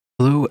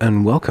Hello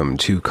and welcome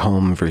to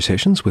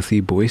Conversations with the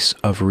Voice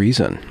of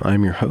Reason.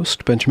 I'm your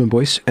host, Benjamin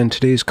Boyce, and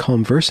today's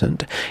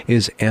conversant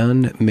is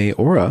Ane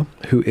Maiora,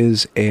 who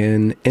is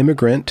an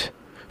immigrant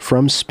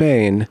from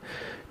Spain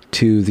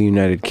to the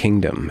United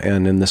Kingdom.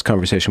 And in this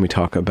conversation, we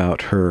talk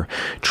about her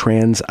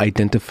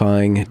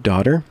trans-identifying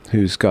daughter,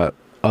 who's got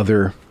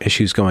other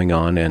issues going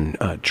on, and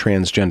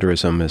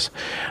transgenderism is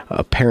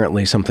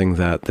apparently something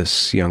that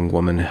this young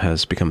woman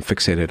has become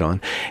fixated on.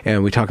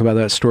 And we talk about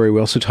that story. We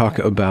also talk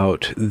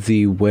about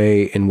the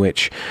way in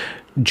which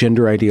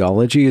gender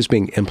ideology is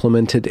being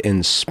implemented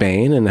in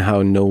Spain and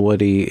how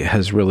nobody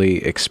has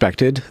really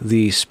expected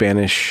the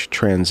Spanish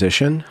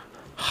transition.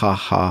 Ha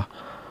ha.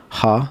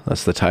 Ha,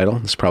 that's the title.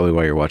 That's probably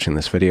why you're watching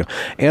this video.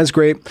 Anne's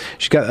great.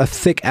 She's got a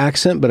thick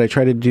accent, but I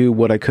try to do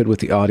what I could with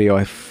the audio.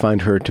 I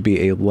find her to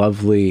be a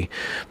lovely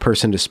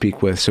person to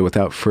speak with. So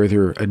without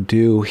further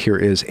ado, here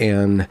is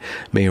Ane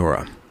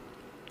Maiora.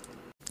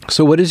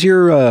 So what's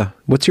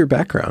your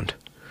background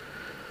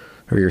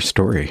or your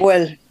story?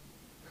 Well,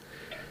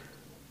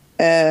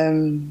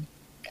 I'm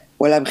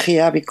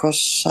here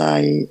because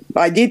I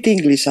did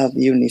English at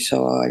uni,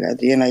 so at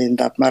the end I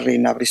ended up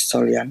marrying a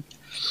Bristolian.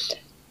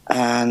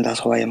 And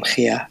that's why I'm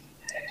here.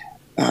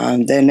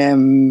 And then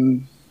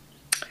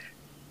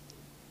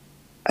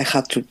I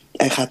had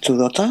two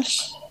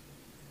daughters,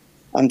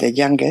 and the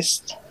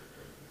youngest,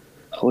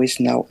 who is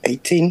now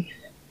 18,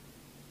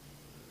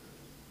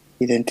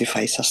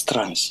 identifies as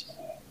trans.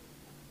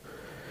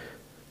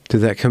 Did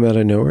that come out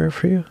of nowhere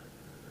for you?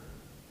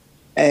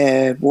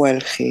 You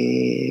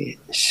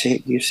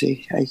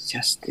see,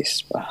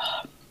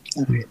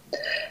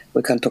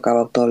 we can talk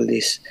about all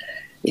this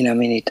in a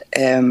minute.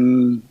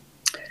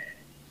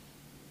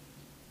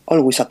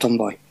 Always a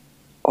tomboy,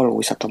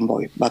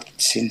 but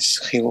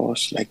since he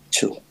was like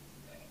 2.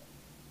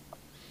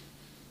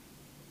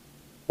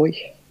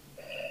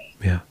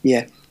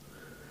 Yeah.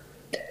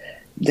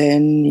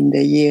 Then in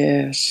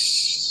the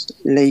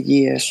late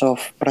years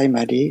of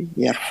primary,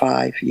 year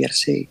 5, year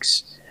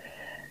 6,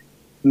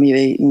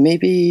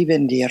 maybe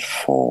even year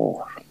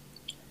 4,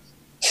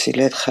 she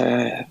let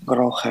her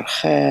grow her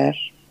hair.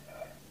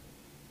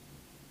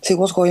 She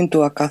was going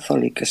to a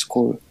Catholic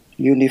school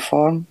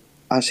uniform,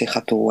 and she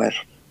had to wear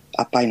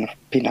a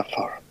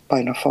pinafore.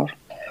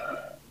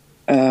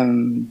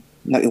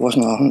 No, it was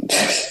not.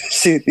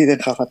 She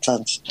didn't have a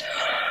chance.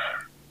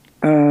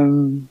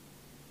 And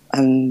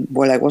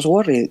I was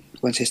worried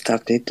when she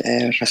started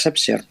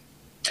reception.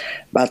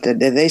 But the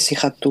day she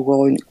had to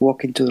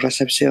walk into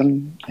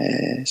reception,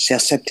 she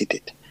accepted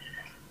it.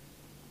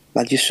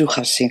 But you should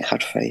have seen her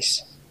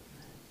face.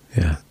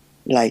 Yeah.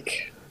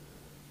 Like,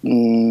 how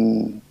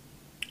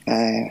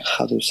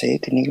do you say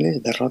it in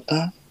English?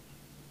 Derrota.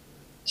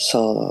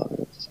 So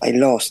I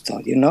lost,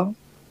 I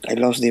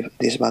lost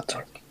this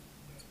battle.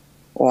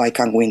 Or I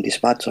can win this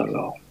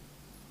battle.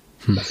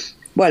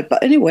 Well,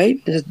 but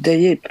anyway,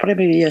 the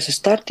primary years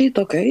started,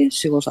 okay,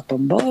 she was a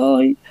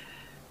tomboy,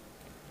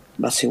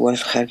 but she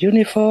wears her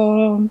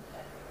uniform.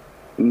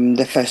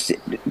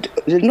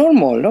 The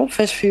normal,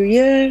 first few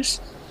years,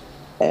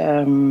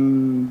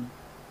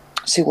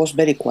 she was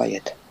very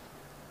quiet,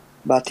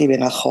 but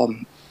even at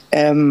home.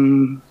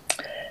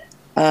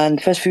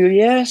 And first few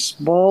years,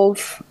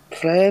 both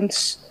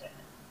friends,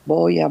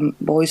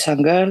 boys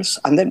and girls,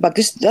 and then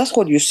that's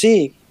what you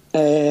see.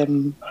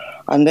 And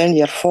then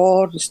year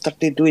 4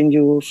 started doing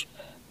your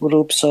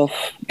groups of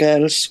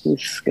girls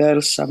with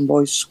girls and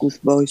boys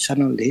with boys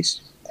and all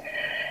this.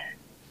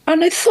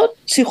 And I thought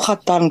she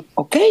had done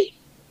okay.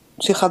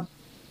 She had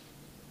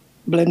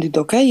blended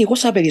okay. It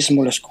was a very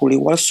small school. It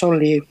was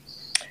only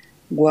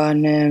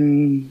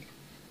one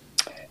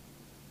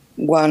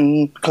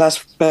class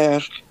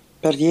per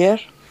year.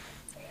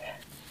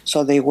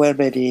 So they were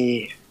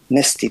very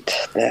nested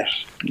there,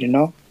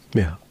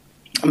 Yeah.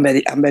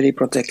 and very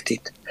protected.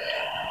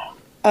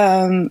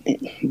 In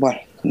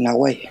a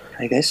way,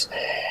 I guess.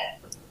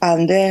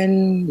 And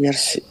then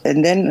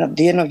at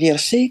the end of year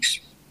 6,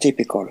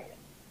 typical.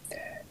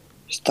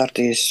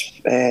 Started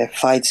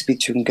fights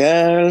between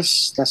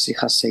girls. That she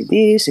has said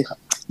this.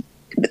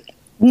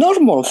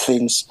 Normal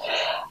things.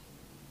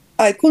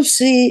 I could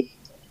see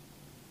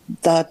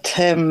that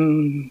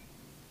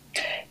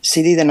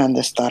she didn't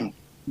understand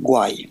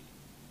why,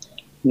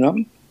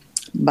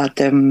 But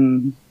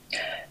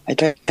I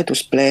tried to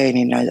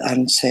explain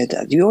and said,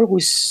 you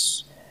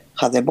always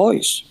had the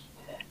boys,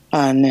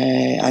 and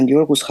you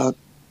always had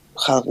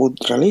good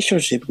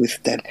relationship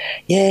with them.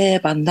 Yeah,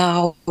 but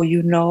now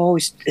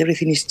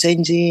everything is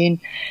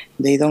changing.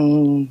 They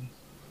don't.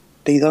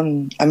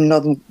 I'm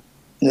not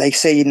like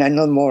saying I'm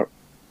not more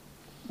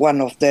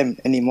one of them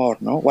anymore.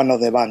 No, one of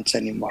the bands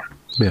anymore.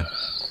 Yeah.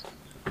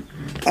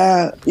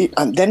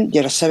 And then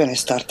year 7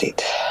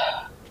 started.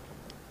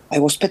 I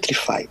was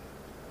petrified.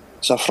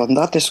 So from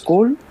that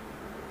school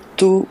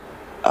to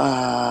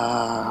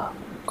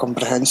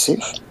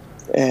comprehensive.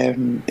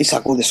 It's a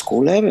good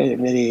school,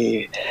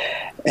 very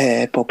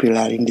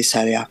popular in this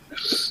area.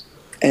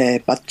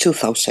 But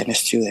 2,000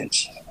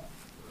 students.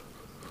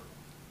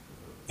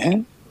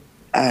 And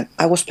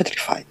I was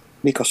petrified.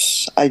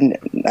 because I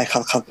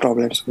had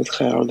problems with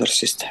her older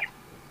sister.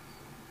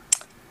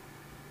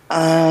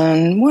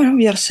 And well,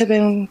 year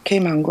 7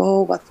 came and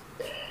go, but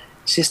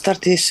she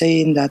started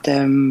saying that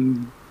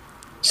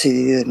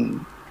she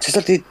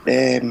started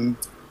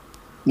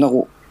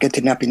not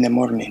getting up in the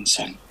mornings,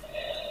 and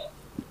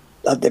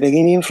at the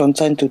beginning from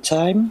time to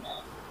time,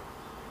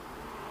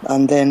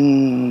 and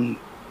then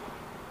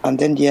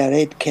year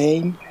 8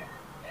 came.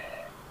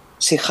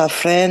 She had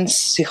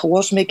friends, she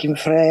was making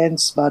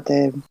friends, but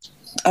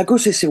I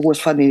could see she was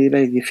finding it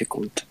very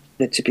difficult,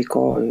 the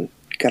typical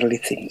girly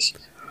things.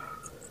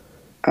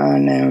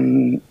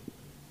 And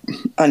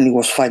she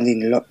was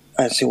finding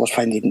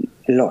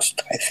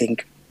lost, I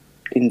think,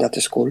 in that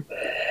school.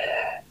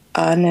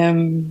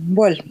 And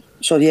well,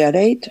 so year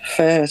 8,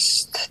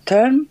 first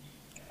term,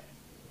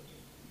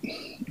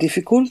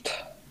 difficult.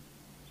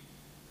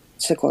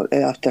 Second,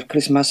 after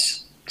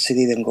Christmas, she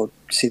didn't go.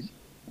 She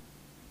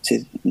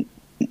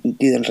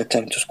didn't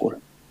return to school.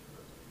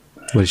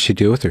 What did she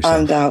do with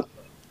herself? And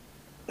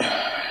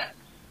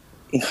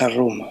in her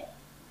room.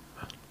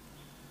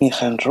 In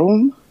her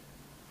room.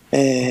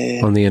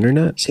 On the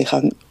internet? She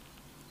had.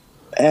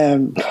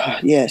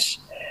 Yes.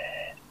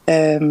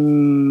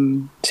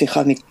 She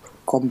had me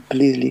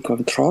completely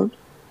controlled.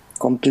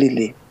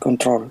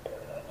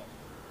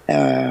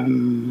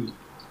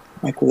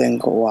 I couldn't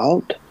go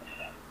out.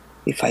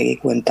 If I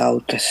went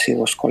out, she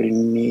was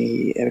calling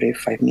me every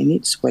 5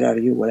 minutes. Where are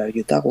you? Where are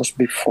you? That was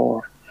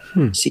before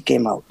she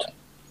came out.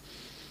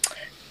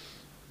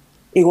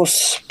 It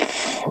was,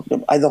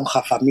 I don't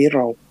have a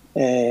mirror.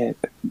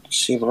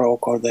 She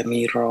broke all the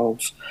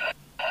mirrors.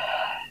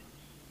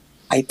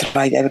 I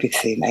tried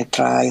everything. I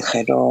tried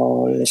her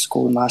old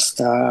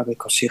schoolmaster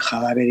because she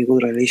had a very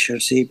good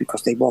relationship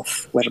because they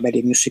both were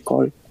very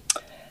musical.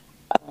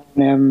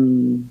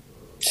 And,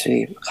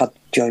 she had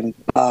joined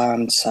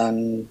bands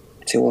and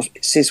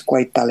she's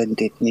quite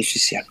talented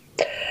musician.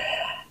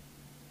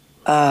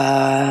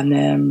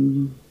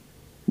 And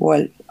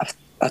well,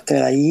 after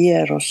a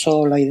year or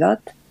so like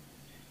that,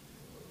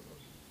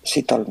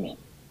 she told me,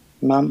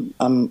 "Mom,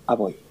 I'm a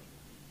boy."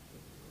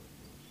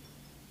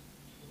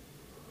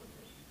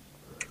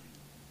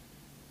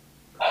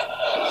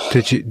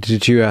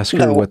 Did you ask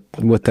her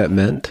what that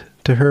meant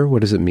to her? What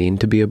does it mean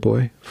to be a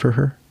boy for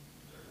her?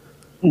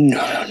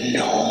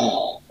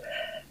 No.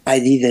 I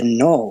didn't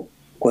know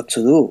what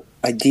to do.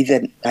 I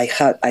didn't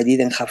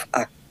have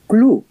a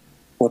clue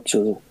what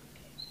to do.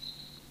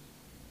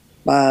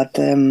 But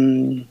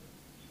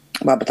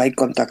I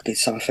contacted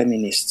some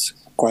feminists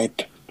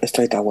quite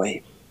straight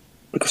away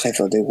because I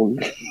thought they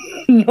would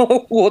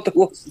know what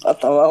was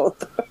that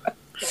about.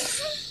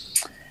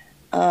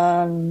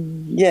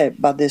 Yeah,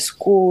 but the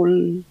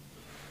school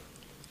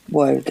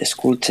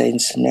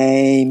changed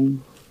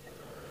name.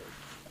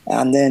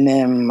 And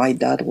then my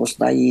dad was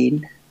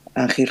dying,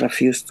 and he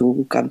refused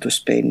to come to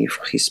Spain if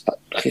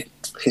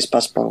his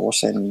passport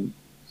wasn't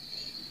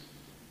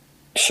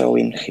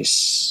showing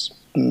his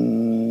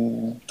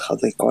how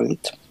they call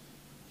it.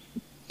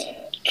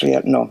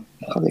 No.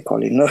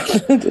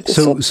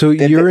 So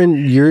you're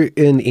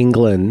in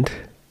England.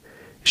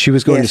 She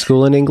was going to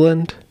school in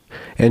England,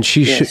 and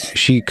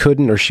she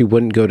couldn't or she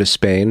wouldn't go to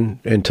Spain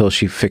until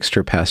she fixed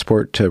her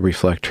passport to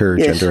reflect her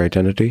gender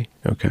identity.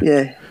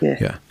 Okay.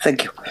 Yeah.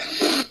 Thank you.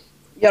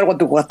 You are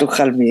going to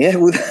help me,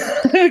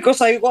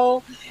 because I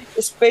go.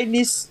 Spain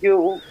is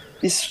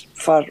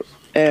far.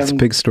 It's a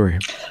big story.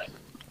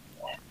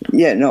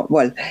 Yeah. No.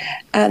 Well,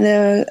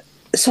 and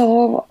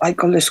so I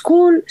called the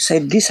school,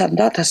 said this and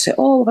that. I said,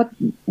 "Oh, but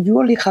you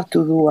only have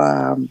to do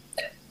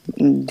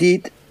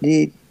did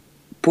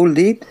Paul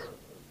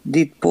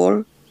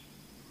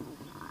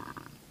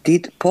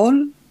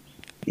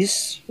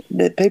is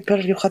the paper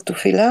you have to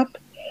fill up,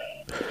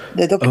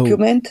 the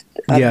document."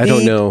 I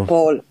don't know.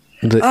 Paul.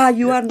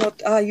 You are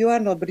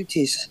not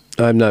British.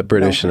 I'm not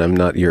British, and I'm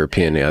not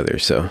European either,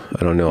 so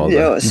I don't know all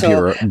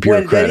the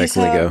bureaucratic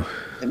lingo.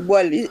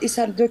 Well, it's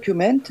a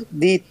document,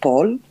 Did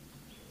Paul,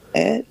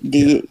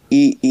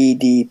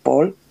 D-E-E-D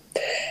Paul,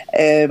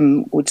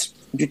 which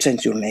you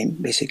change your name,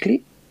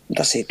 basically.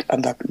 That's it,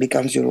 and that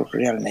becomes your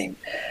real name.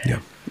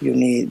 Yeah. You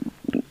need,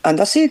 and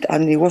that's it,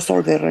 and it was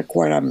all the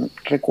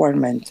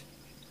requirement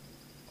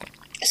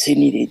she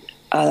needed.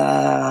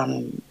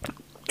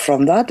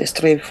 From that,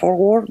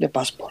 straightforward, the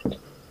passport.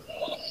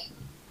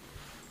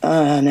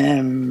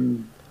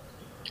 And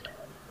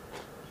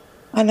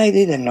I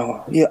didn't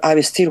know.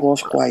 I still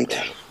was quite.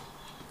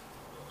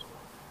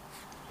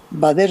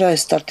 But then I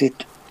started.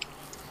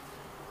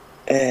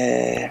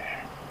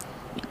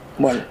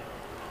 Well,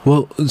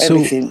 so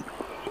everything.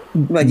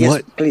 But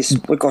yes, please,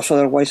 because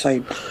otherwise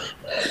I.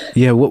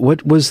 Yeah.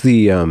 What was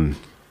the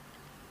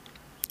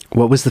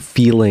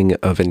feeling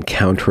of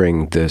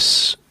encountering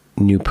this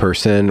new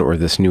person or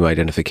this new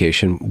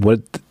identification?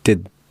 What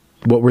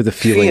were the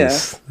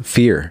feelings?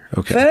 Fear.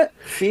 Okay.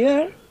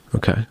 Fear.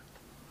 Okay.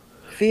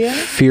 Fear.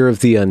 Fear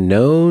of the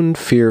unknown.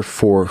 Fear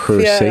for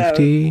her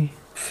safety.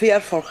 Fear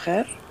for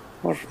her.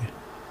 Or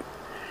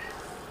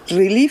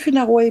relief in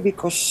a way,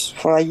 because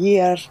for a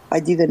year I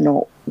didn't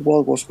know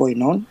what was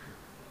going on.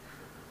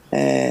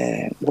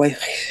 why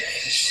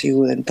she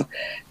wouldn't talk.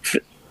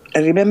 I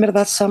remember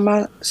that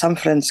summer some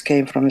friends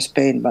came from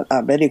Spain, but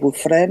a very good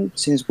friend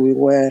since we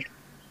were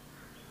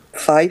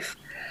 5.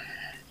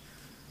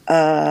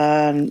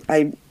 And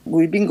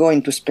we've been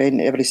going to Spain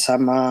every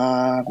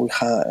summer. We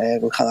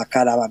had a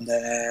caravan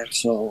there,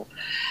 so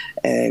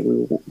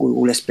we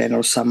will spend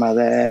all summer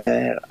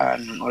there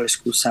and all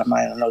school summer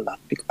and all that.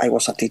 I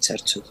was a teacher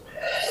too.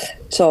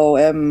 So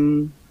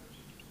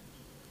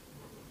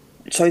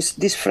it's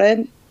this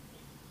friend.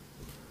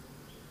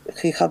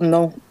 He had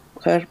known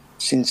her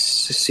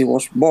since she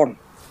was born,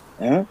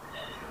 yeah?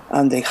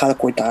 And they had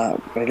quite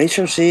a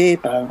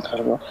relationship.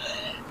 And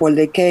when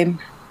they came,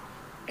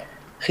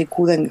 he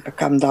couldn't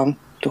come down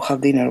to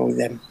have dinner with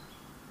them.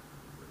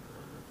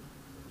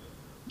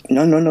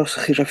 No.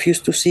 He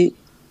refused to see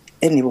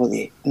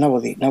anybody.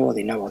 Nobody.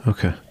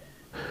 Okay.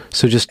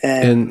 So just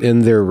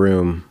in their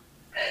room.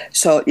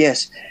 So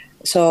yes.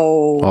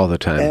 So all the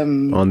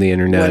time on the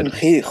internet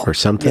or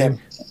something.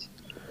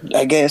 Yeah,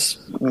 I guess.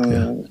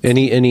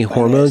 Any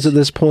hormones at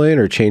this point,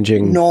 or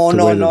changing the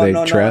way that they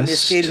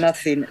dressed? Still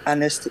nothing.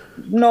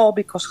 No,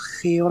 because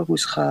he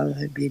always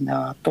had been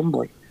a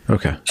tomboy.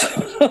 Okay.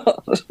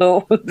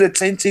 So the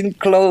changing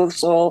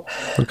clothes or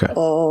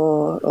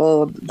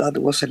that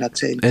wasn't a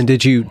change. And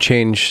did you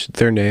change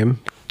their name?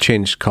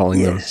 Change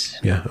calling them?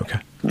 Yeah. Okay.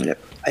 Yep,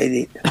 I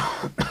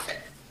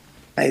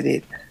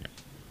did.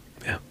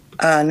 Yeah.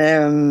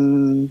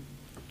 And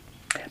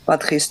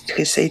but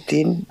he's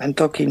 18 and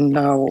talking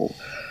now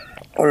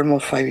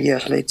almost 5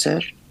 years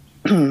later,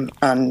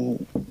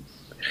 and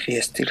she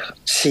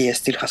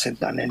still hasn't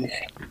done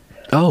anything.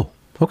 Oh,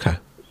 okay.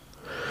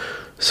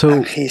 So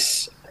and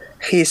he's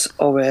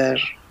over.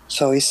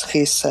 So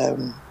he's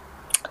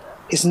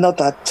not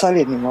a child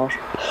anymore.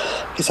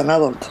 He's an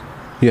adult.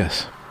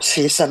 Yes.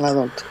 She's an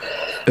adult.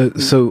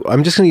 So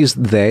I'm just going to use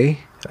they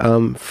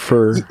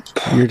for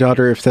your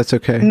daughter, if that's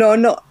okay.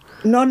 No.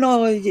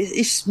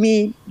 It's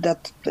me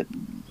that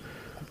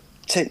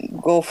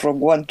go from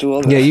one to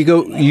other. Yeah, you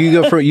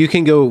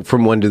can go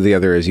from one to the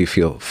other as you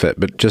feel fit,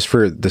 but just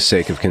for the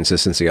sake of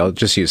consistency, I'll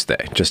just use they,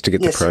 just to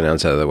get the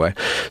pronouns out of the way.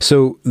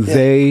 So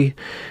they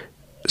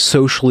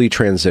socially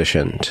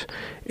transitioned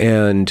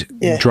and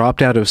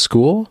dropped out of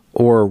school,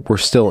 or were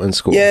still in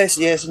school? Yes.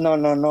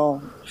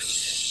 No.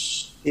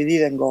 He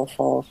didn't go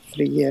for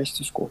 3 years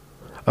to school.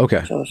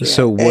 Okay.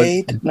 So what?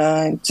 8,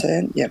 9,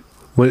 10. Yeah.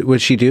 What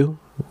would she do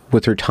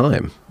with her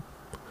time?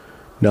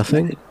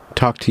 Nothing.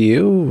 Talk to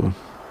you?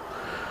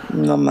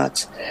 Not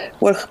much.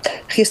 Well,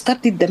 he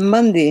started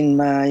demanding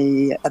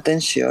my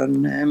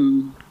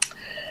attention.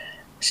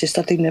 She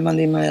started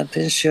demanding my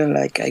attention,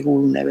 like I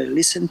would never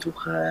listen to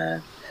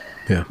her.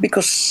 Yeah.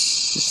 Because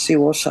she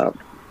was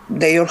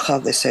they all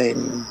have the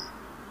same.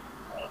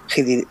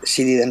 She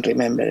didn't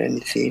remember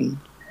anything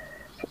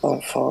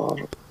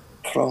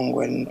from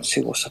when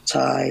she was a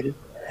child.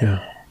 Yeah.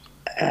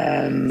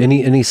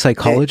 Any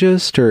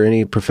psychologist or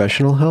any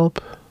professional help?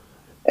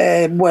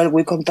 Well,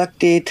 we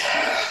contacted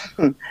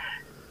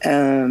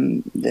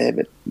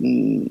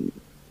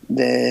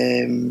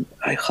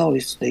how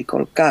is they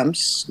call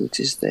CAMS, which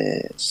is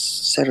the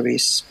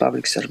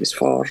public service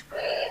for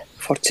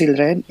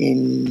children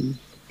in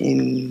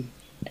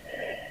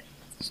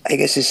I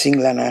guess it's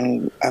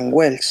England and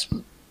Wales,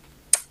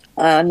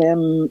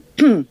 and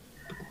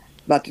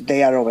but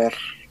they are over.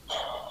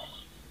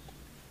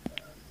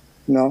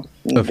 No,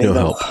 of they no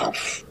don't help.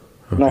 have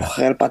no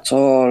help at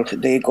all.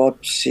 She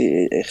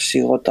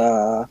got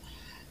a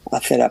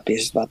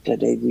therapist, but they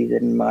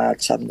didn't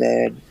match, and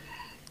then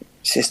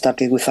she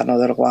started with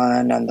another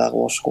one, and that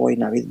was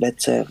going a bit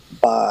better,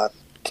 but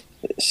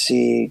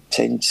she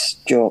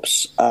changed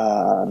jobs,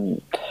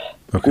 and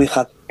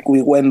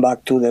we went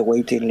back to the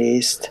waiting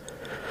list,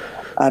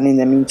 and in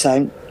the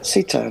meantime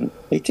she turned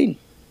 18.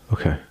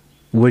 Okay.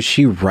 Was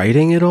she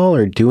writing at all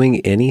or doing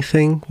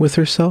anything with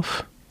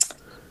herself?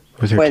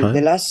 With her time?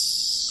 The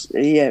last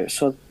year,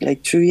 so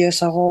like 2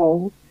 years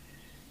ago,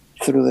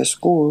 through the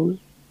school,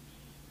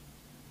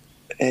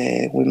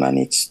 we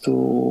managed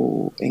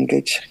to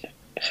engage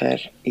her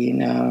in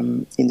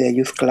the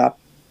youth club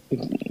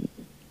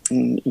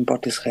in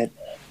Portishead,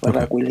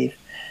 where we live.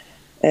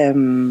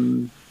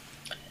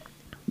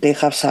 They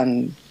have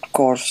some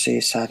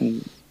courses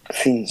and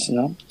things,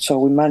 no? So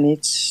we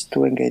managed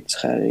to engage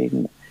her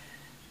in.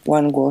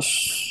 One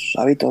was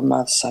a bit of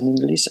maths and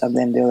English, and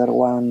then the other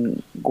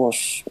one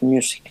was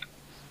music.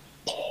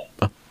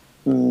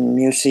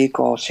 Music,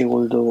 or she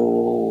will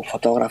do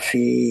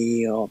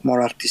photography or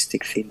more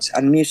artistic things.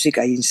 And music,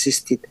 I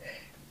insisted.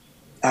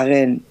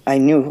 Again, I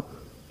knew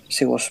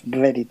she was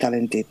very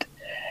talented,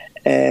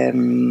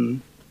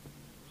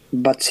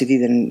 but she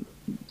didn't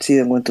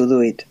want to do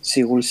it.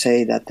 She will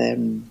say that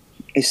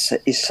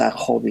it's a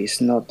hobby.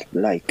 It's not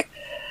like.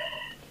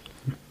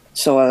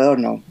 So I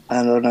don't know.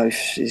 I don't know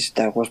if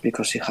that was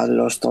because she had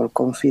lost all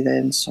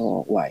confidence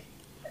or why.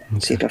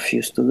 She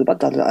refused to do.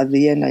 But at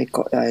the end,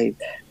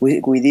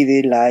 we did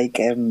it like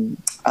a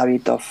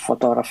bit of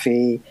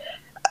photography,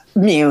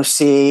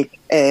 music,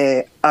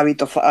 a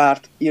bit of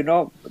art.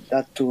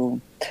 That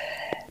too.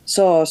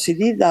 So she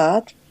did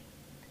that,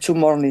 2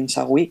 mornings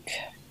a week,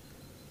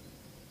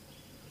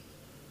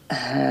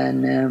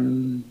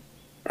 and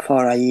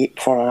for a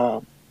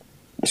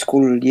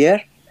school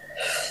year,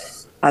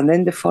 and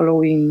then the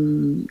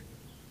following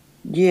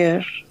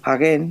year,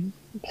 again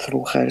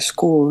through her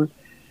school,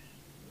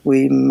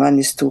 we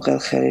managed to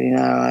get her in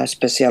a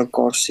special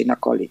course in a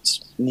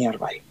college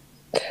nearby,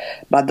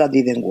 but that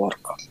didn't work.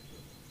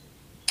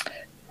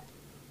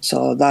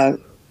 So that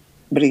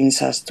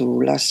brings us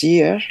to last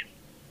year,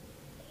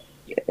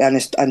 and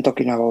I'm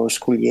talking about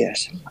school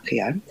years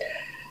here.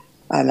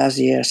 And last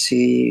year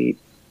she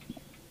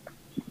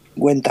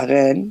went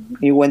again.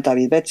 It went a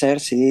bit better.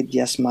 She did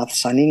just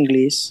maths and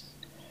English.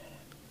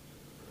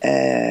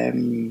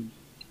 And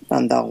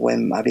that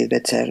went a bit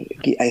better.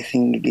 I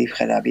think it gave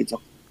her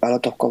a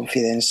lot of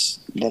confidence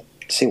that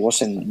she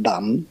wasn't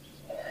dumb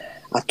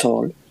at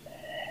all.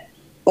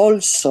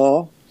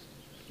 Also,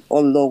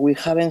 although we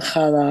haven't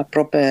had a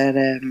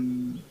proper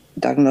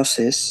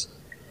diagnosis,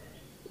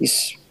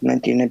 it's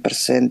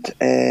 99%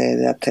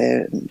 that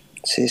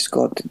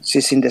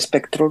she's in the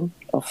spectrum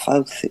of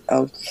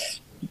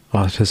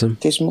autism.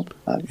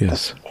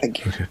 Yes.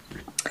 Thank you. Okay.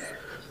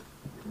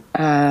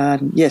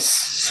 Yes,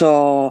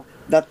 so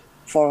that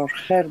for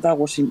her that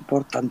was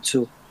important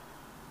too,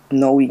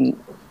 knowing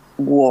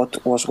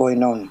what was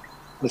going on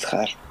with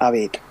her a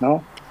bit,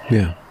 no?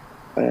 Yeah.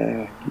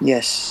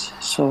 Yes,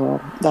 so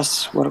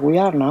that's where we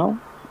are now.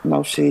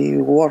 Now she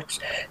works.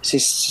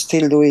 She's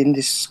still doing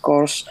this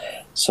course,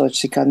 so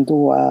she can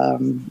do how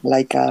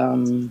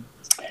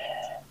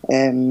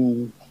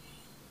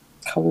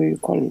do you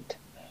call it?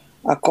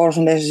 A course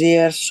next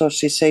year, so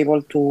she's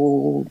able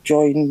to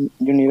join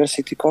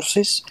university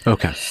courses.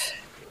 Okay.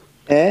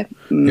 So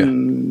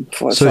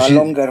a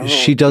longer route,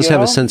 she does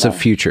have a sense of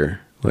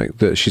future, like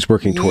she's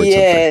working towards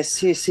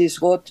something.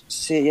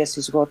 Yes,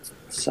 she's got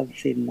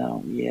something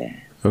now. Yeah.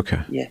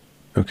 Okay. Yeah.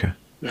 Okay.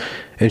 Yeah.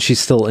 And she's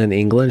still in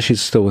England?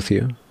 She's still with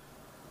you?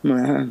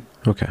 Uh-huh.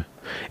 Okay.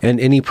 And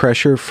any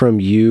pressure from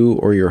you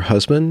or your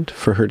husband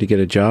for her to get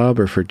a job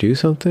or for do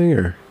something?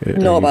 Or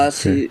no, but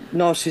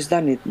she's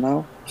done it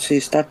now. She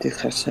started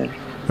herself.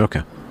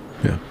 Okay.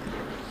 Yeah.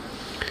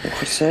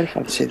 Herself,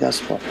 and she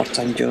does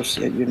part-time jobs,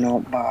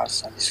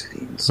 bars and these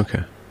things.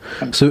 Okay.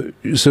 So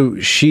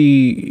she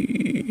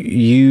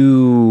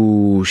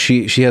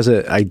has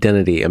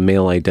a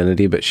male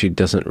identity, but she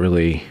doesn't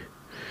really.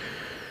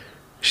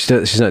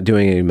 She's not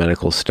doing any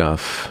medical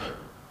stuff.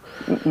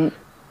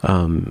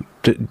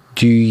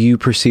 Do you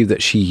perceive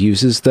that she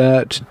uses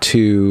that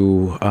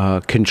to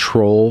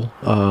control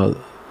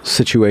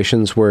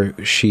situations where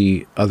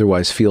she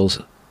otherwise feels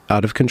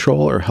out of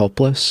control or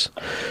helpless?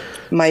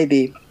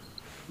 Maybe.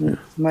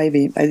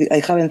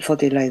 I haven't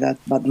thought it like that,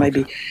 but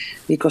maybe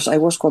because I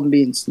was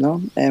convinced,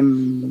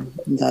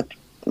 that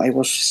I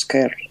was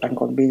scared and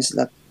convinced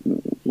that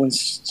when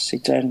she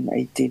turned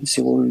 18,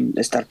 she will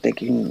start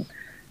taking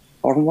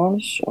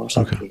hormones or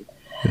something. Okay.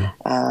 Yeah.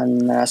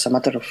 And as a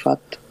matter of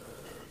fact,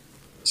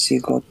 she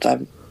got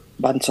a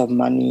bunch of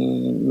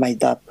money my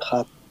dad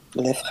had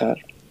left her.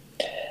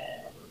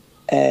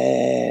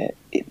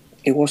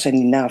 It wasn't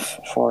enough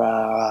for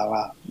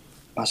a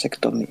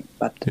mastectomy.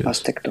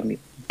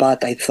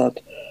 But I thought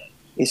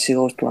if she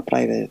goes to a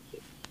private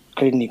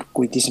clinic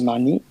with this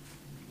money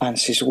and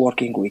she's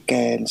working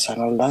weekends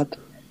and all that,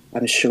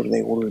 I'm sure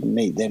they will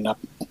make them a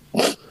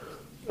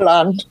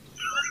plan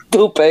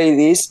to pay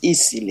this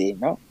easily,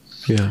 no?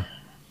 Yeah.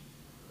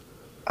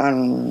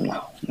 And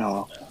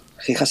no,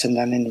 she hasn't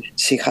done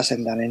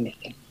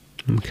anything.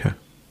 Okay.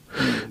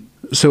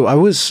 So I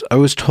was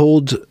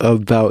told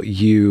about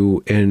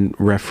you in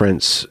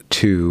reference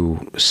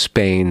to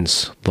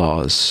Spain's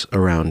laws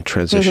around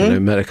transition. I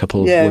met a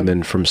couple of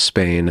women from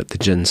Spain at the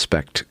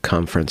GenSpect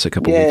conference a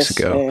couple weeks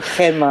ago.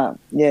 Gemma,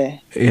 yeah.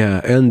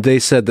 Yeah, and they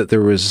said that there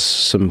was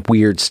some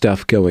weird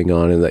stuff going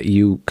on and that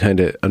you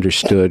kind of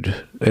understood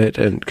it.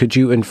 And could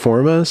you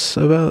inform us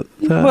about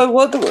that? Well,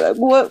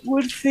 what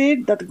weird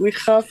thing that we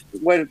have,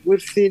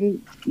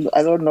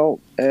 I don't know,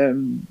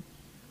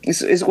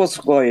 it's what's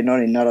going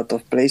on in a lot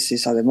of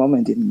places at the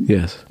moment, in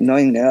a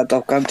lot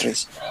of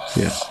countries.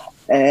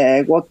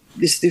 Yeah. What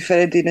is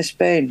different in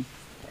Spain,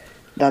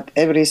 that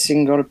every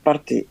single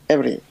party,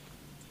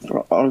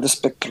 all the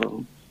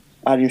spectrum,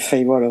 are in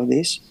favor of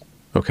this.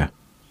 Okay.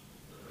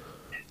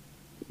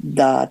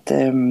 That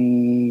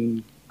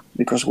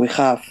because you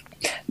have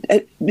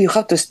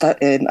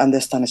to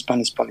understand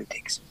Spanish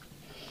politics.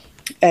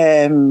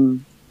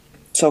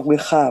 So we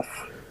have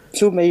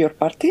 2 major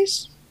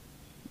parties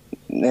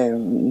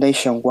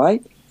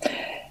nationwide,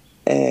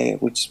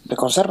 which the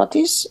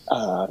Conservatives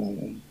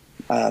and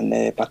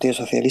the Partido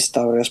Socialista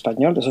Obrero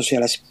Español, the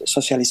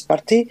Socialist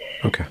Party,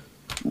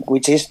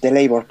 which is the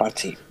Labour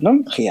Party,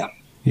 no? Here.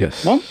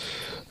 Yes. No?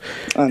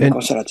 And the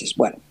Conservatives.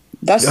 Well,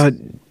 that's...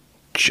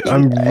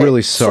 I'm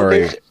really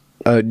sorry.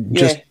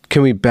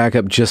 Can we back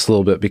up just a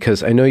little bit?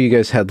 Because I know you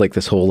guys had like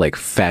this whole like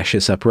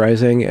fascist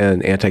uprising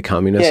and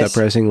anti-communist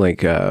uprising.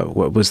 Like,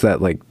 what was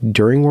that, like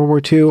during World War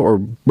II or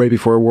right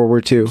before World War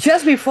II?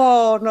 Just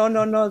before. No.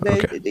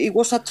 It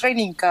was a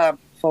training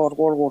camp for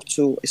World War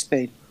II,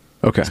 Spain.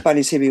 Okay.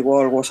 Spanish Civil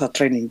War was a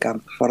training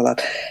camp for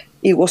that.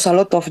 It was a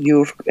lot of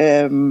your,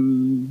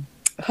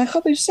 how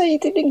do you say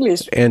it in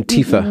English?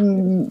 Antifa.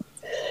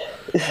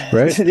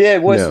 Right? Yeah,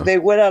 No. they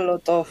were a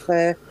lot of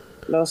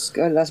las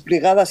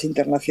brigadas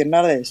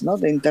internacionales, no?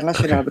 The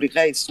international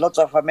brigades, lots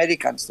of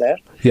Americans there.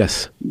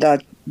 Yes.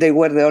 That they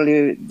were the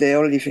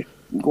only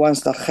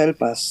ones that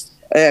help us.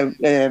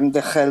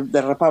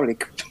 The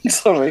Republic.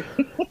 Sorry.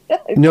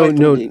 No.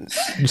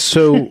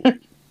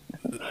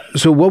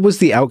 So what was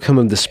the outcome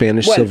of the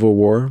Spanish Civil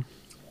War?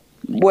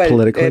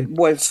 Politically?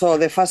 So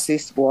the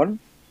fascists won.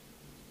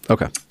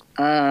 Okay.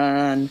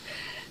 And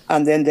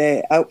then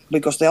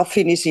because they all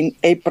finished in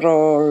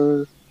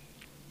April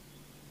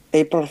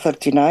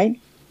 39,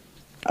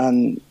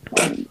 and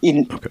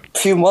in a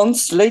few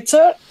months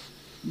later,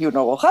 you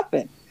know what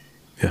happened.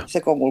 Yeah.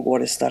 Second World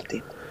War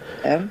started.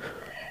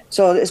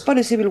 So the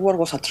Spanish Civil War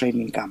was a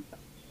training camp.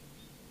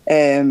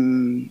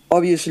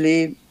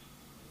 Obviously,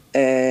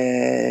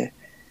 the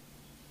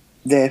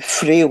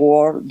free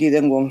war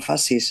didn't want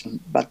fascism,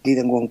 but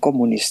didn't want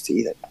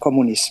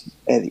communism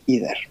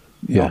either.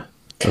 Yeah. No?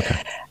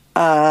 Okay.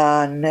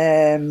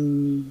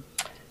 And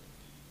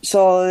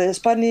so the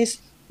Spanish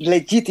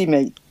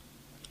legitimate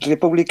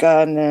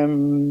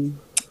Republican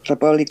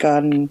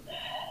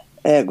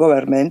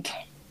government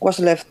was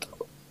left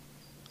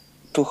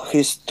to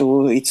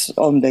its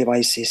own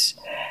devices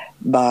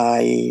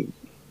by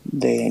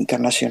the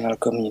international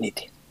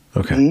community.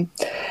 Okay.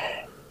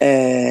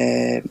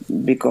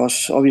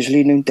 Because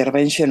obviously no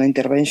intervention,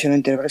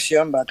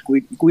 but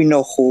we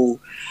know who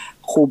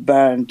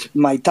burned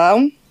my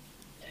town,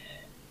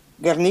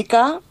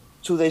 Guernica,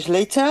 2 days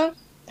later,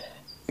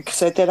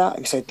 etc.,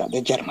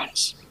 the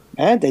Germans.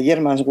 The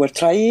Germans were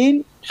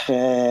trying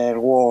her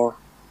war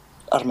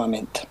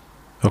armament.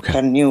 Okay.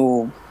 Her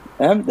new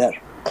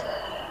there.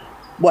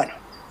 Bueno.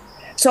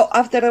 So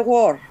after the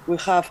war, we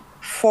have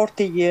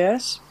 40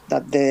 years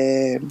that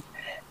the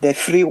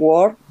free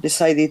war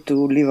decided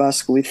to leave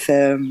us with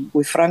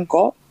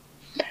Franco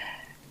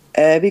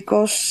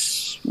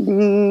because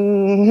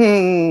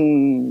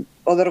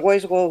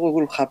otherwise what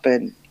will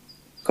happen?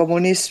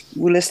 Communists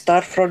will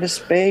start from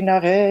Spain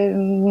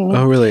again.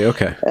 Oh, really?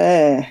 Okay.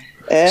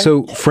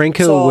 So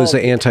Franco was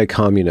an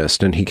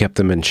anti-communist, and he kept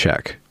them in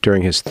check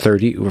during his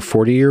 30 or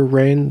 40-year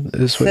reign,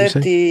 is what you're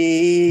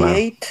saying?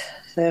 38,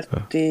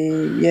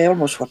 30, yeah,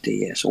 almost 40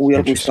 years. We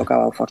always talk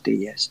about 40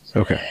 years.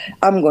 Okay.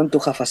 I'm going to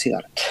have a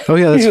cigarette. Oh,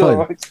 yeah, that's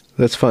fine.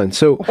 That's fine.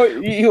 So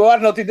you are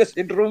not in the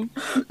same room.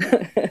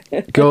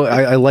 Go.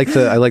 I like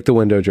the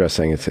window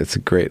dressing. It's a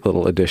great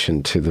little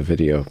addition to the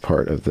video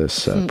part of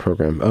this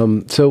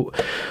program. So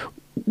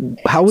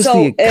how was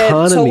the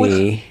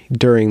economy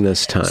during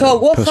this time? So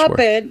what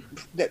happened?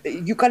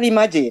 You can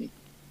imagine.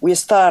 We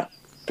start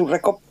to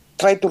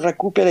try to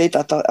recuperate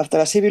after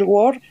a civil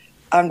war,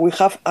 and we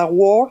have a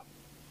war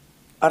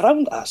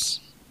around us.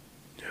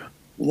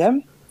 Yeah.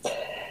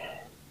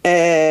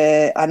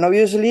 And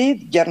obviously,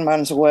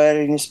 Germans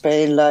were in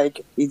Spain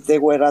like if they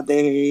were at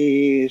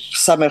the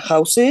summer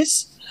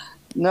houses.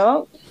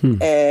 No,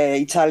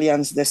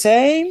 Italians the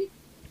same.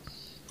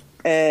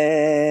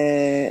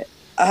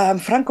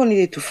 And Franco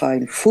needed to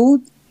find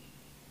food.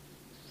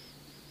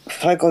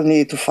 Franco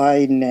needed to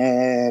find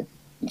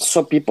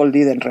so people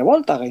didn't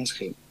revolt against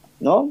him.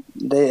 No,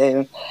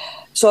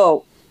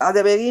 so at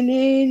the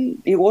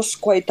beginning it was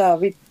quite a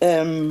bit.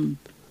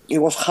 It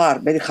was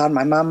hard, very hard.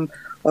 My mom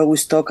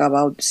always talk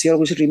about. She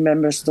always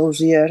remembers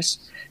those years.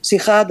 She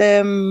had.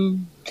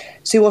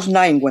 She was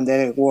 9 when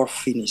the war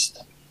finished.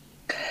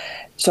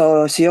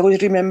 So she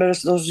always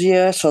remembers those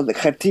years. So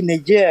her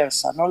teenage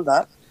years and all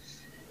that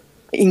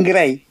in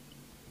grey.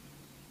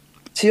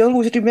 She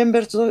always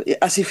remembers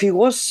as if she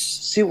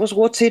was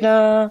watching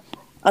an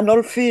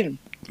old film,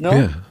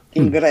 no,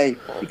 in grey,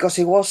 because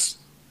it was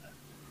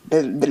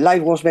the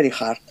life was very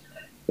hard,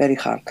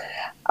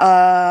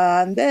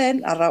 and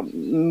then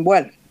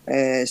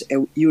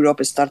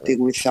Europe started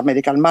with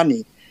American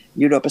money.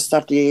 Europe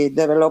started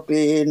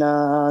developing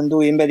and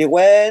doing very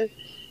well.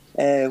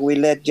 We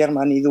let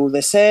Germany do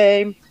the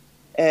same.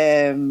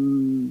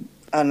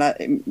 And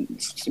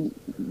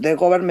the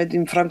government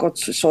in Franco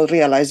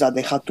realized that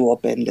they had to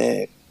open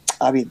the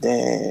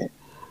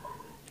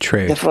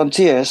trade, the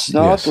frontiers,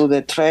 to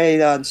the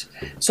trade, and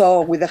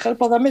so with the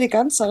help of the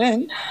Americans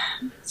again.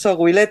 So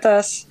we have,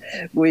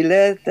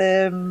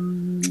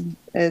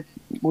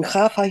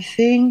 I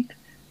think,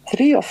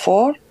 3 or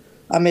 4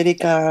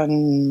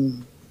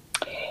 American.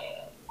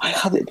 I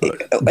had it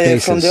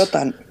from the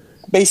OTAN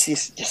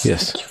bases.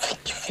 Yes.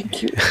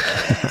 Thank you.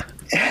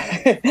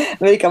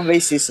 American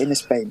bases in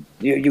Spain.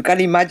 You can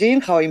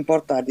imagine how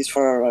important it is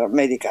for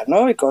America,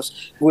 no? Because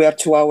we are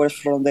 2 hours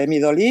from the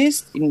Middle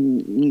East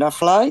in a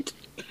flight.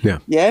 Yeah.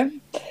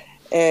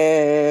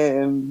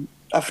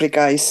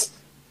 Africa is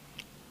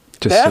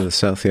just there. To the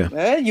south.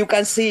 Yeah. You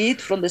can see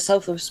it from the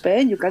south of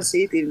Spain. You can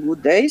see it in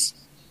good days,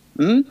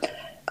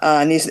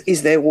 and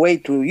it's the way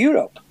to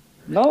Europe.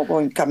 No,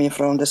 coming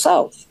from the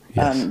south.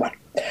 Yes. And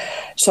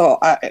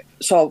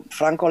so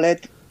Franco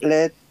let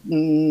the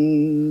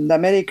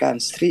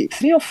Americans 3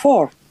 or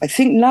 4 I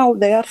think now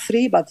they are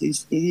 3, but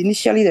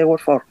initially there were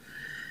 4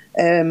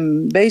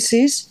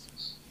 bases.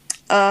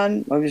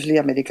 And obviously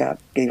America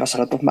gave us a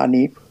lot of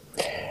money.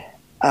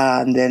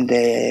 And then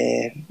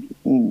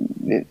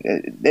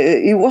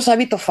it was a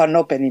bit of an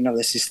opening of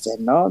the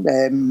system, no?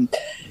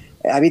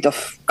 A bit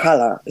of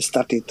color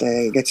started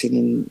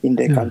getting in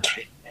the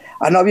country.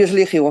 And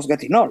obviously he was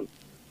getting old.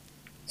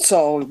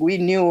 So we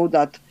knew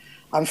that,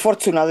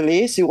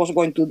 unfortunately, he was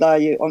going to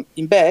die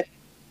in bed,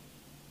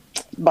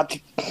 but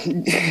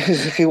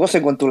he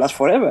wasn't going to last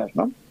forever,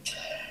 no?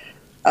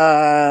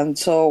 And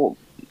so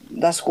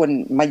that's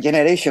when my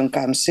generation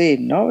comes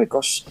in, no?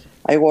 Because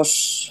I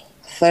was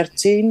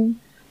 13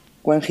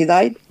 when he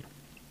died.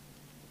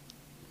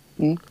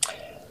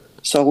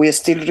 So we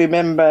still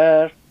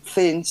remember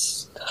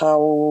things,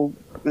 how,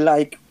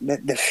 like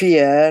the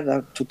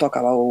fear to talk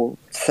about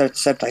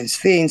certain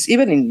things,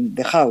 even in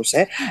the house.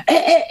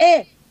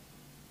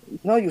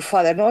 No, your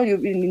father, no,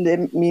 you've been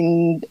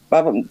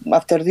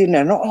after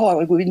dinner, no,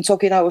 oh, we've been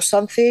talking about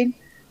something,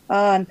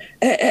 and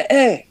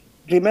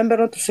remember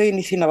not to say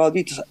anything about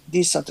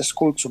this at the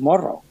school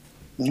tomorrow.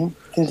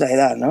 Things like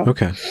that, no?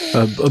 Okay.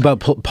 About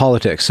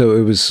politics, so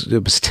it was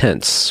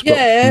tense.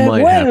 Yeah,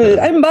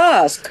 I'm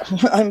Basque.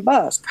 I'm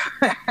Basque.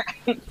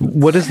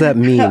 What does that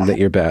mean that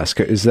you're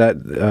Basque? Is that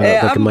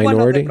like a minority?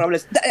 One of the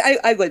problems.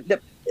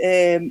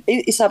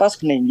 It's a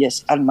Basque name,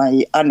 yes, and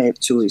my Ane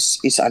too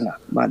is Anna,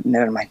 but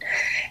never mind.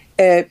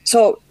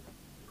 So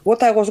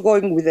what I was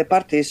going with the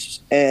parties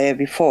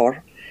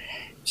before,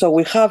 so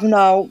we have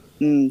now,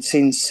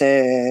 since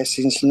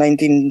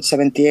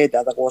 1978,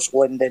 that was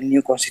when the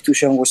new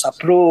constitution was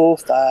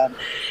approved, and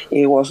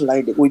it was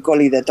like, we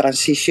call it the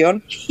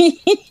transition.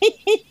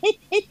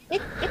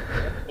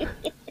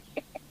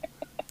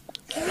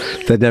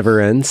 That never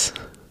ends?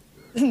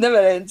 Never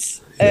ends.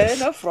 Yes.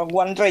 No, from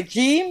one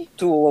regime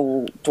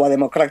to a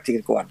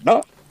democratic one,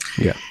 no?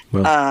 Yeah.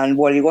 Well. And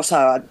well, it was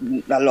a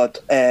lot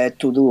to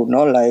do,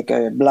 no? Like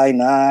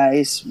blind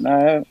eyes,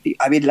 a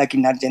bit like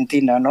in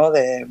Argentina, no?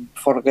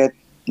 Forget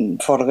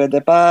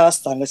the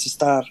past and let's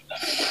start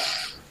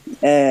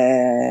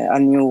a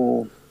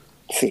new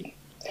thing.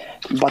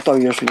 But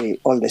obviously,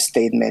 all the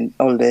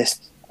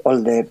well,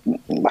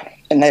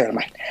 never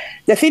mind.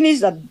 The thing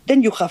is that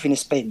then you have in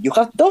Spain, you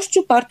have those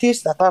 2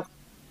 parties that are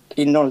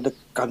in all the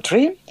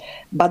country,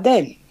 but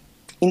then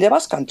in the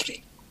Basque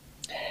country,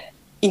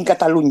 in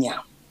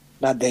Catalonia,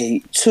 that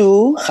they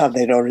too have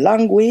their own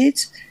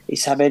language.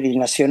 It's a very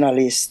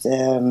nationalist.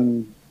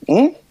 Then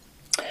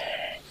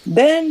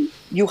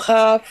you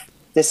have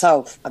the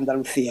South,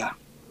 Andalusia,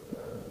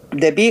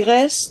 the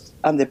biggest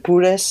and the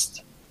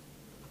poorest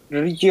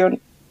region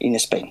in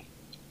Spain.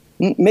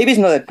 Maybe it's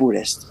not the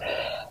poorest,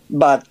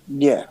 but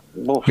yeah.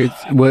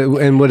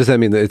 And what does that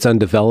mean? That it's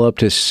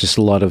undeveloped? It's just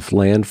a lot of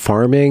land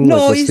farming?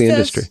 No, what's the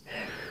industry?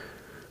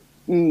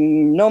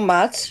 Not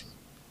much.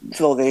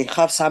 So they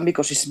have some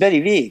because it's very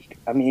big.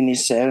 I mean,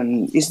 it's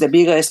the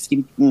biggest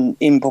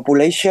in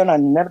population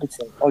and in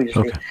everything,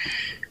 obviously. Okay.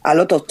 A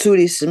lot of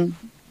tourism.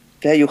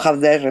 You have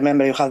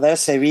there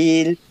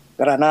Seville,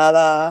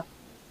 Granada,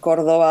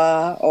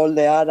 Cordoba, all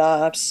the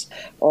Arabs,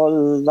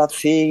 all that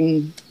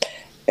thing.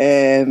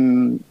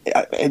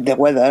 The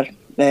weather.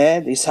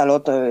 There's a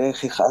lot.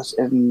 He has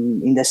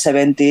in the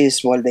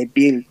 70s. Well, they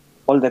built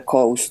all the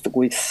coast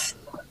with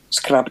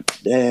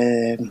skyscrapers.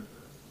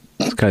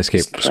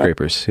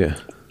 Yeah.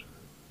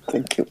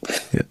 Thank you.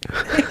 Yeah.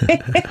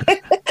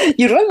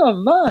 You read my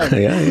mind.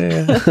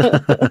 Yeah.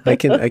 I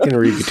can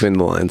read between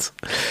the lines.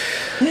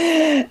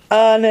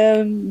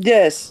 And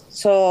yes,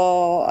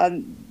 so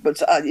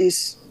but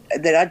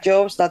there are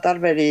jobs that are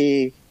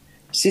very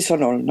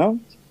seasonal, no?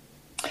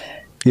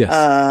 Yes.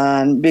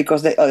 And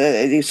because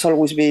it's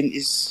always been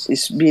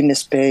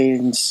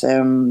Spain's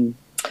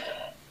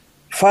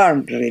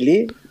farm,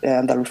 really,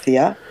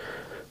 Andalusia.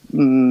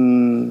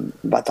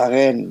 But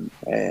again,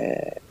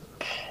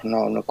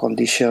 no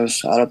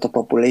conditions. A lot of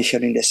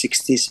population in the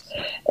 60s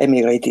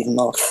emigrated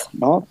north,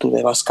 no, to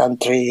the Basque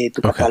Country,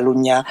 to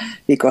Catalonia,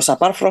 because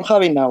apart from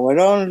having our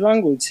own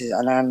language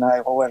and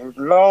our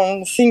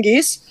own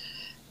thingies,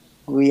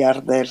 we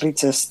are the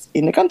richest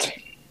in the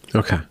country.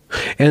 Okay,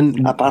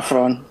 and apart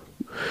from,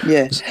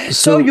 yes.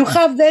 So you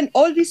have then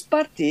all these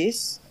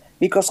parties.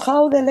 Because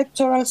how the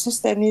electoral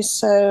system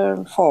is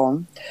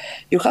formed,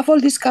 you have all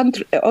these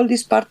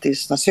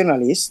parties,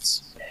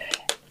 nationalists,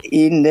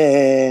 in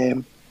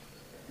the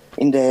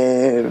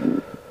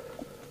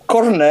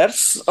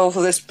corners of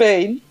the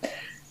Spain,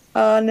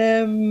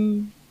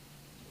 and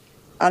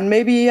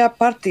maybe a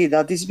party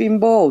that is being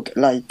bought,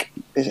 like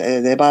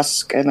the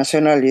Basque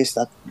nationalists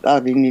that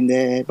have been in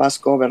the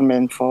Basque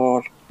government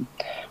for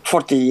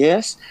 40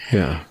 years.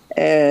 Yeah,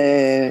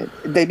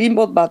 they've been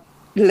bought by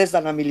less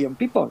than 1 million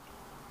people.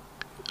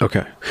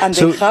 Okay, and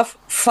they have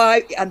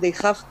five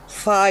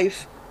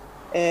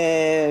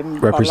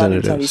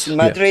representatives in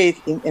Madrid.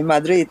 Yeah. In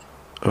Madrid,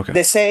 okay,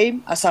 the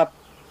same as I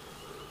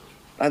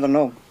don't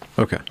know.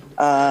 Okay,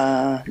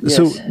 yes.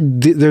 So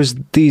there's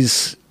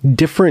these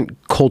different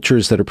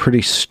cultures that are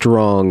pretty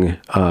strong,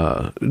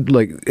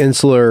 like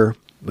insular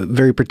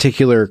very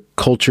particular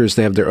cultures.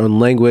 They have their own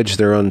language,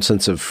 their own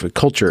sense of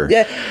culture.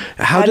 Yeah.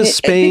 How does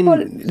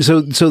Spain?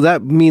 So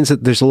that means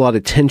that there's a lot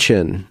of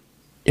tension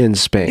in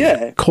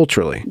Spain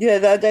culturally. Yeah,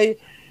 that they.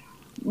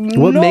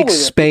 What makes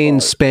Spain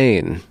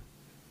Spain?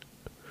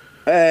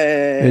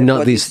 And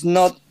not these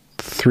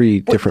three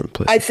different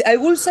places. I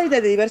will say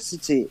that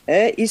diversity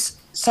is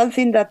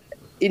something that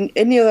in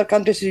any other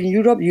countries in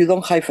Europe you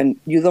don't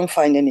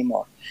find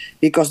anymore,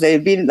 because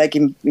they've been like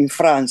in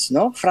France.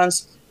 No,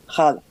 France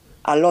had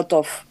a lot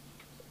of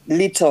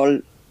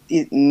little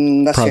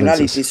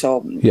nationalities. Provinces.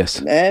 So yes,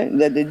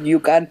 that you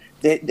can.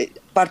 The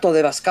part of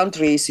the Basque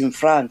Country is in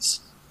France.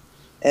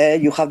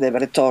 You have the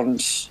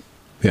Bretons.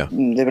 Yeah,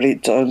 the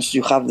Bretons.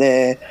 You have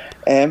the,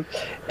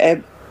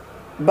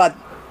 but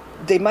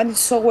they managed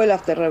so well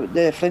after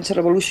the French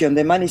Revolution.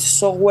 They managed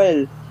so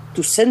well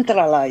to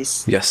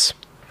centralize. Yes,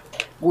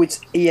 which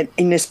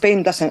in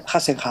Spain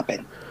hasn't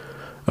happened.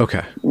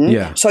 Okay.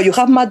 Yeah. So you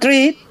have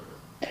Madrid,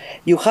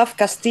 you have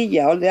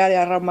Castilla, all the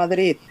area around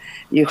Madrid.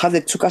 You have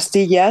the two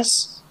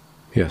Castillas.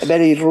 Yes.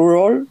 Very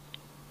rural.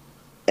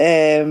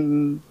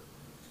 And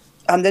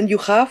then you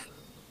have,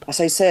 as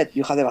I said,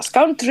 you have the Basque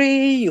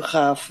Country, you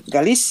have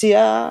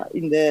Galicia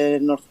in the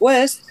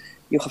northwest,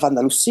 you have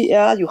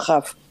Andalusia, you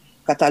have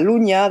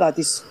Catalonia, that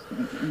is,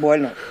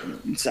 bueno,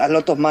 it's a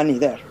lot of money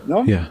there,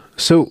 no? Yeah.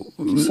 So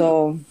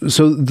the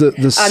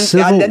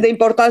civil... And then the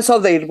importance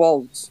of their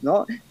votes,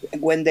 no?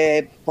 When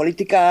the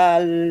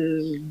political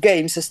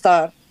games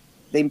start,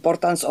 the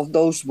importance of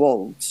those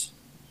votes.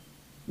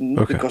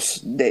 Okay.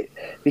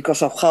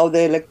 Because of how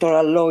the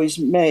electoral law is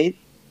made,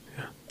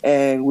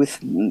 with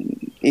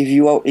if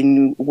you are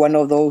in one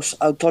of those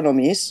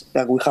autonomies,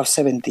 that we have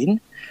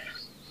 17,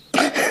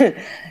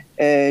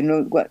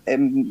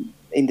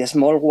 in the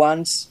small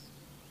ones,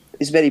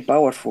 it's very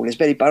powerful. It's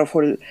very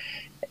powerful.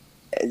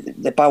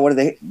 The power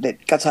the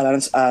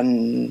Catalans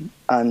and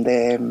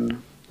the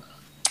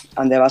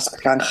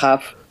Basque can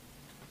have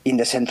in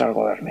the central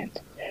government.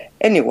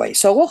 Anyway,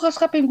 so what has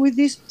happened with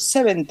these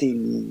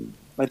 17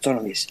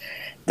 autonomies?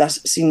 That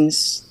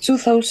since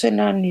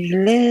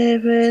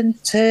 2011,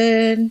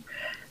 10,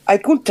 I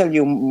could tell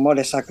you more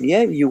exactly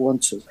if you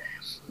want to.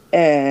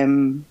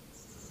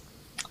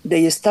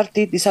 They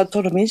started, these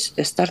autonomies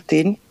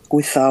starting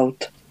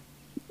without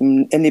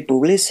any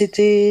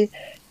publicity,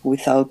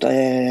 without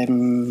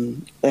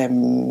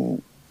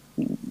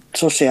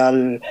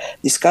social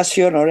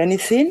discussion or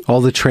anything.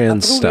 All the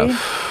trans stuff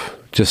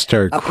just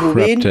started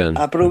crept in.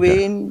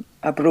 Approving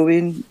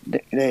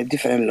the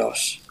different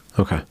laws.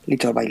 Okay.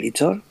 Little by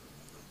little.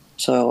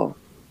 So,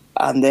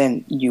 and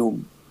then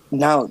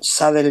now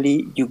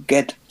suddenly you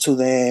get to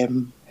the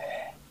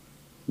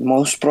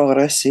most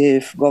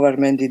progressive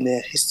government in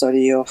the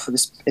history of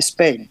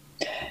Spain,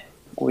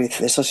 with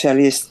the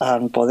Socialists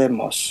and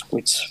Podemos,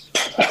 which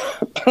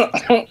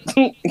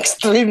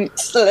extreme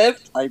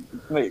left,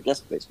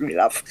 just makes me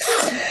laugh,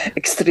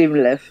 extreme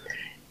left,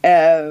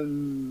 that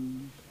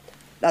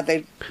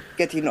they're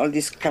getting all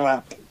this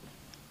crap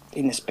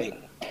in Spain.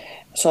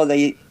 So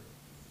the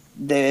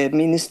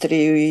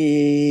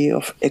Ministry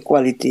of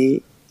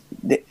Equality,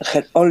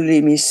 her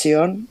only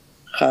mission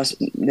has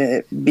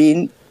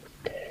been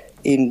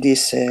in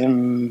this,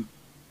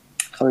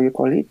 how do you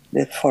call it,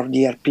 the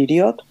 4-year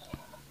period.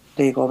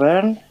 They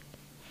govern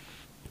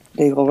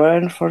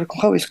for,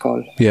 how is it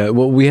called? Yeah,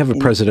 well, we have a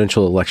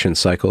presidential election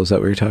cycle. Is that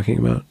what you're talking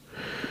about?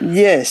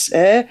 Yes.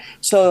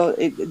 So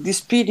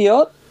this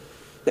period,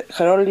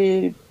 her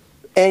only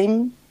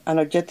aim and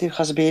objective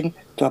has been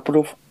to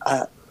approve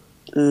a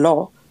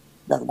law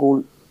that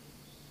will,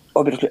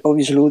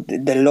 obviously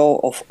the law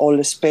of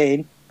all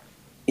Spain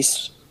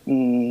is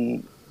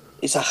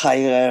a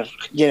higher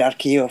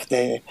hierarchy of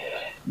the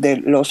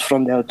laws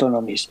from the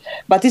autonomies.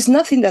 But it's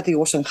nothing that it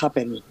wasn't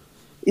happening.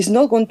 It's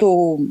not going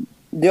to...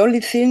 The only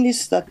thing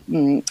is that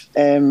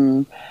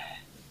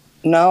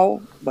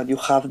now, but you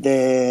have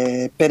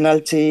the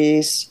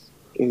penalties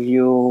if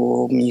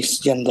you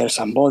misgender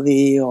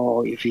somebody,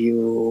 or if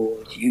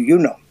you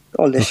know,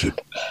 all the shit.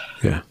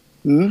 Yeah.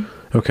 Mm?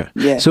 Okay.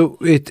 Yeah. So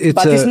it's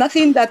it's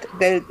nothing that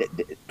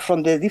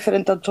from the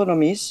different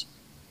autonomies,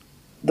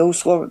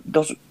 those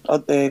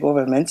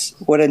governments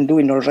weren't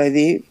doing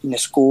already in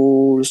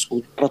schools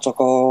with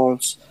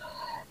protocols.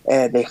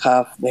 They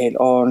have their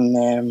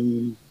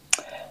own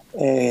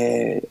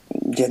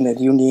gender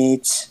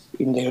units.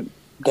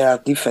 They are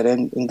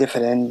different in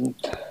different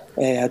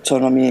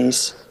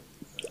autonomies.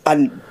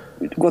 And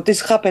what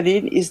is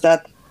happening is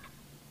that,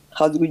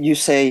 how would you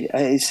say?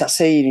 It's a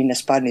saying in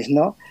Spanish,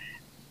 no?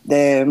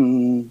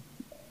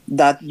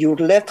 That your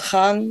left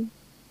hand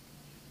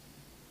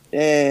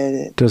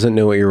doesn't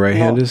know what your right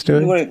hand is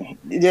doing?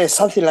 Yeah,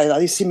 something like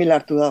that. It's similar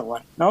to that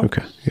one, no?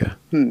 Okay, yeah.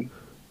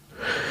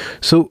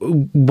 So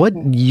what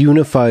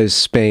unifies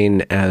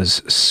Spain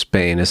as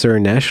Spain? Is there a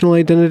national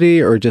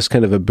identity, or just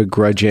kind of a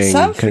begrudging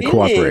kind of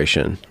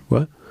cooperation?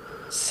 What?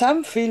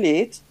 Some feel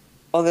it,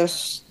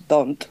 others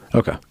don't.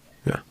 Okay,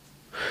 yeah.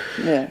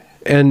 Yeah,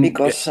 and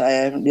because,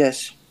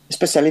 yes,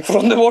 especially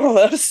from the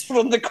borders,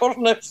 from the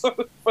corners of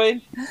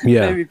Spain,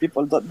 maybe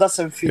people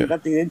doesn't feel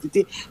that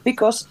identity,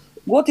 because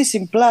what is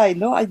implied.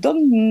 No, I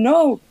don't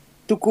know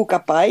to cook a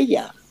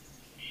paella.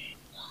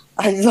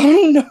 I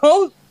don't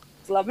know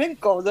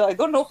flamenco. No, I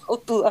don't know how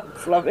to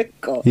dance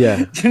flamenco.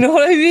 Yeah. Do you know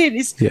what I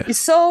mean? Yeah. It's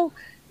so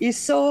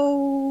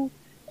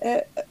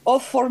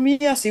odd for me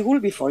as it will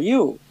be for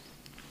you.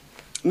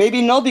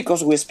 Maybe not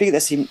because we speak the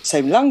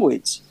same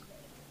language.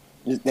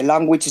 The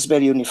language is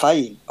very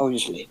unifying,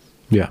 obviously.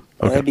 Yeah.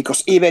 Okay.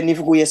 Because even if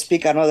we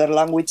speak another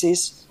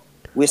languages,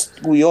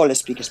 we all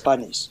speak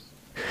Spanish.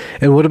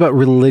 And what about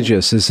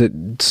religious? Is it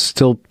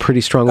still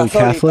pretty strongly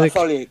Catholic?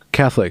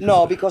 Catholic.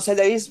 No, because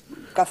there is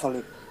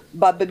Catholic.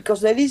 But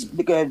because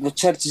the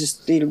church is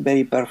still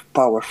very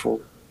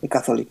powerful. The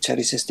Catholic Church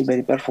is still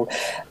very powerful.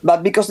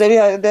 But because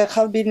there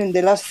have been in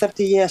the last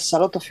 30 years a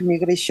lot of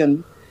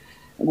immigration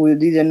we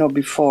didn't know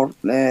before,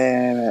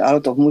 a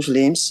lot of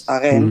Muslims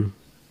again.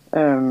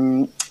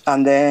 And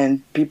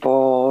then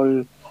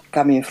people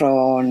coming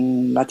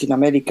from Latin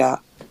America,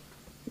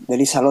 there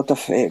is a lot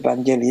of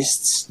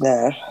evangelists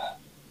there.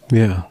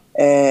 Yeah.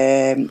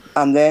 And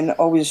then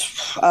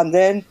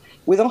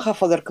we don't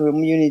have other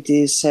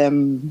communities.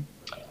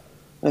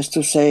 Let's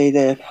to say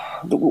that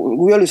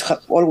we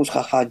always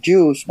have had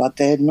Jews, but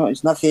no,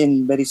 it's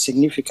nothing very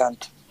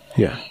significant.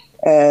 Yeah.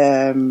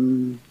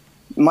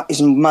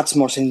 It's much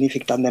more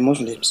significant than the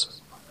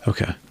Muslims.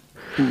 Okay.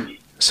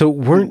 So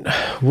weren't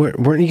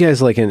you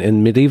guys like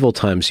in medieval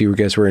times? You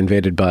guys were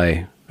invaded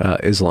by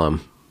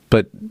Islam,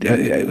 but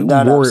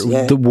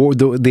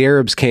the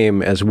Arabs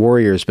came as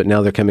warriors, but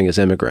now they're coming as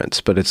immigrants.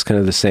 But it's kind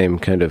of the same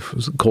kind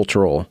of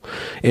cultural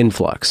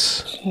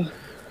influx.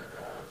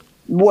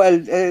 Well,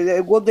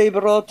 what they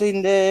brought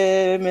in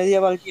the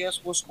medieval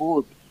years was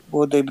good.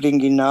 What they bring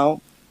in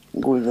now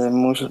with the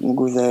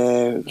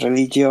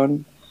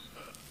religion,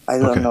 I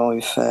don't know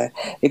if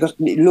because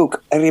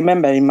look, I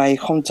remember in my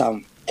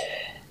hometown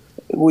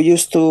we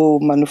used to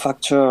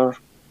manufacture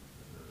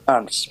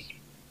arms,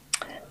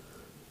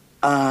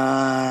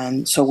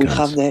 and so we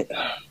have the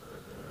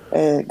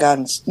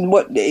guns.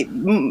 What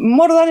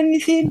more than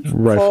anything,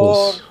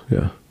 rifles,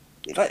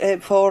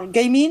 for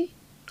gaming.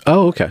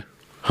 Oh, okay.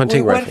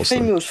 Hunting rifles. We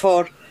were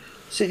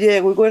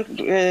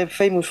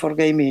famous for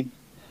gaming.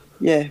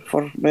 Yeah,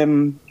 for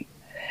them.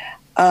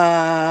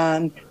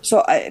 And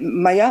so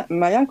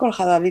my uncle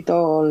had a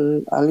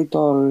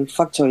little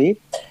factory,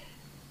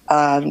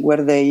 and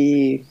where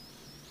they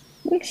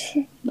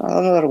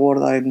another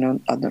word I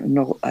don't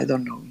know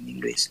in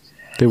English.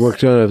 They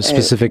worked on a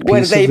specific piece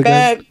where of the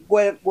gun?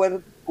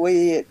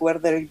 Where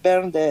they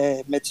burn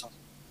the metal.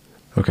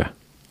 Okay.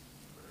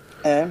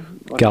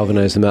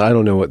 Galvanize them. I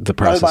don't know what the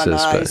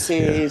process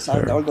is, but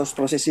and all those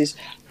processes.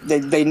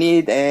 They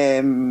need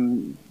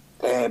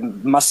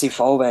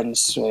massive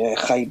ovens,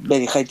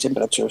 very high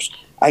temperatures.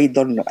 I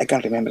don't know. I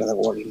can't remember the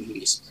word in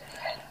English.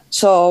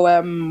 So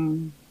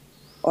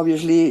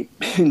obviously,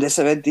 in the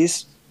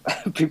 70s,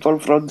 people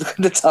from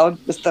the town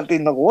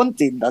started not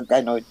wanting that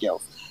kind of job.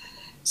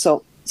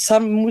 So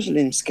some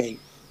Muslims came.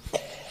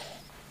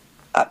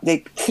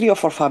 3 or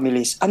 4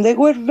 families, and they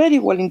were very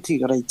well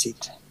integrated.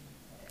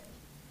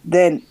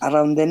 Then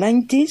around the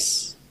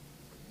 90s,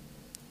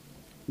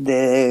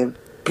 the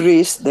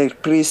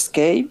priest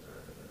came,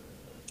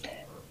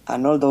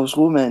 and all those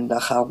women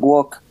that have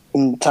walked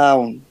in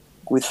town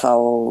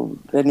without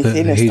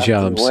anything, the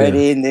hijabs,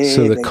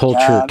 so the culture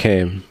hijab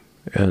came,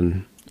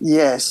 and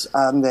yes,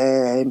 and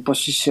the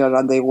imposition,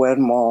 and they were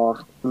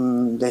more.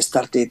 They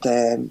started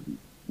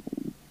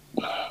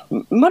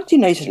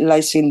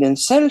marginalizing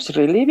themselves,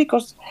 really,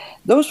 because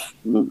those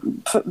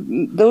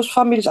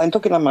families, I'm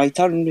talking about my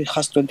town, it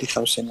has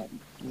 20,000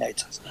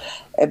 inhabitants.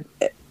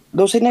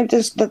 Those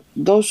inhabitants,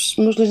 those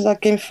Muslims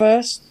that came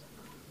first,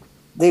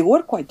 they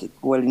were quite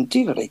well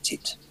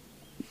integrated.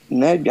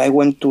 I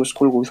went to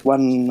school with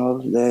one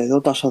of the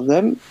daughters of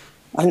them,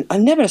 and I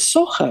never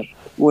saw her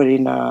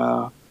wearing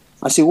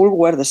as she would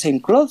wear the same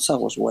clothes I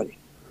was wearing.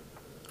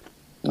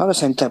 Not the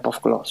same type of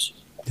clothes.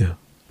 Yeah.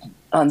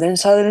 And then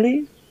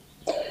suddenly,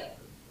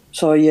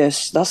 so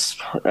yes, that's.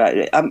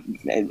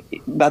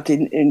 But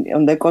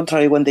on the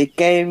contrary, when they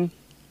came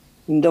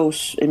in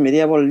those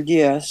medieval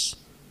years,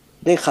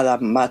 they had a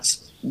much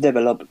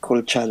developed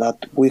culture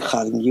that we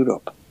had in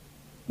Europe,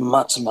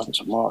 much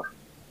more.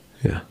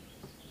 Yeah.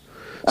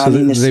 So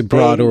they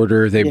brought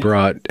order, they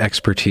brought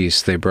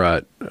expertise, they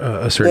brought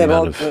a certain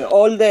amount of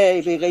all the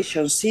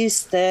irrigation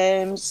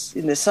systems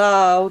in the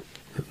south,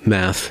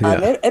 math,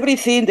 and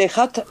everything they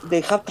have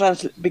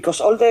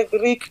because all the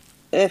Greek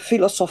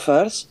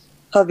philosophers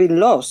have been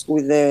lost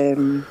with the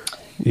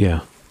with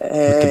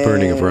the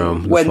burning of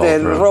Rome, when the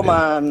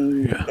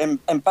Roman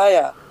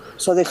Empire.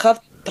 So they have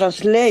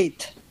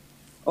translate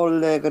all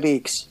the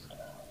Greeks.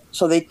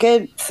 So they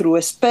came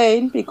through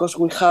Spain, because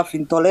we have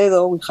in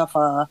Toledo we have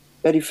a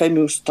very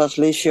famous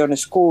translation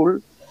school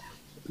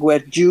where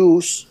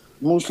Jews,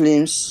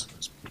 Muslims,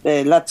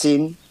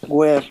 Latin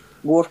were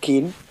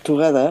working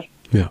together.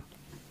 Yeah.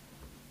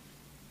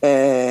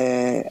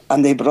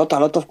 And they brought a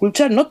lot of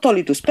culture, not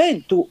only to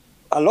Spain, to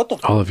a lot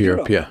of all of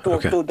Europe,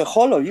 to the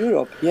whole of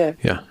Europe, yeah.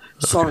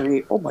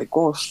 Sorry, oh my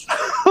gosh,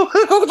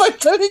 what was I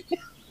telling you?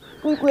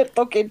 we were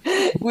talking.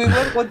 We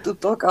were going to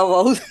talk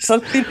about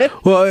something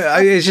else. Well,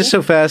 it's just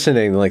so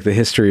fascinating, like the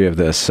history of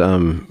this,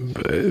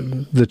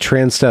 the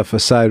trans stuff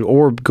aside,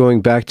 or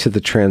going back to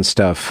the trans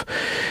stuff.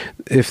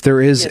 If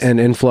there is an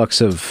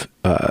influx of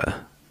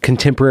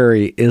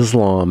contemporary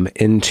Islam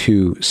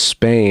into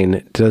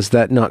Spain, does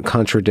that not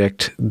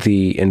contradict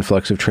the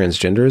influx of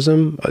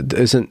transgenderism?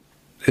 Isn't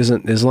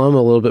Islam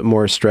a little bit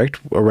more strict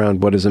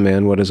around what is a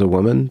man, what is a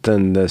woman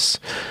than this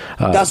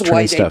That's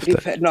why they stuff?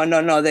 prefer.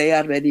 No. They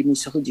are very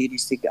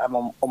misogynistic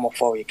and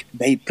homophobic.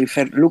 They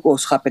prefer. Look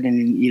what's happening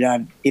in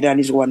Iran. Iran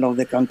is one of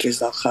the countries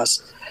that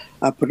has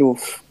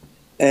approved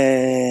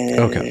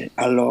a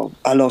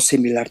law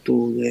similar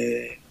to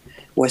the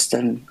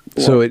Western.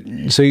 So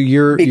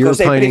you're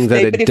opining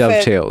that it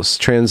dovetails,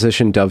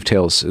 transition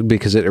dovetails,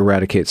 because it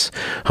eradicates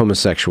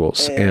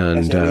homosexuals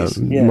and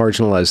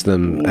marginalize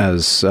them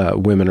as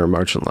women are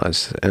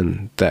marginalized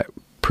in that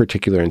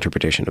particular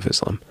interpretation of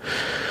Islam.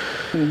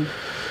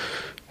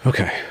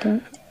 Okay.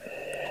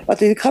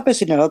 But it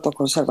happens in a lot of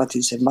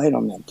conservative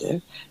environments.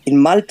 In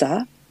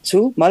Malta,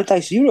 too. Malta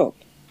is Europe.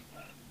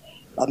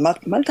 But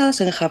Malta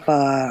doesn't have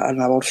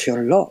an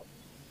abortion law,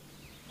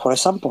 for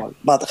example,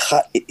 but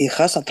it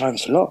has a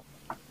trans law.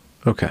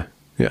 Okay.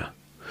 Yeah.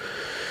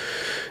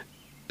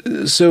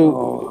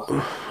 So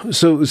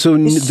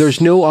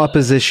there's no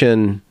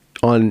opposition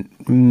on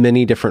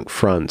many different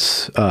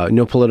fronts.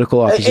 No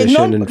political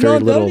opposition and very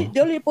little.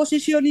 The only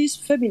opposition is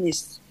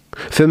feminists.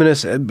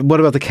 Feminists. What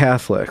about the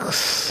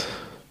Catholics?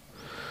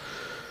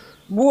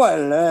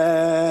 Well,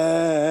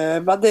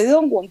 but they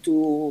don't want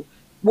to.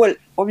 Well,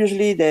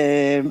 obviously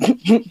the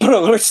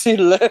progressive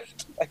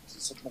left,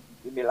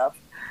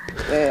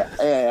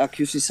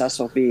 accuses us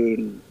of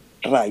being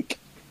right.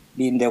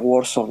 Being the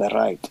worst of the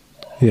right,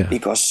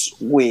 because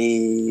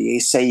we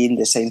saying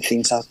the same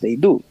things as they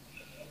do,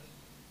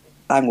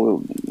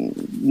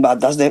 but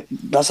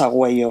that's a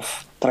way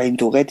of trying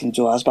to get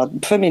into us.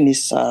 But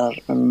feminists are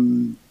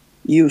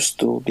used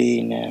to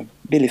being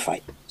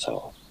vilified.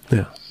 So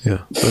okay.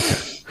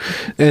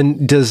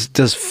 And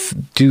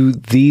do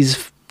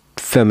these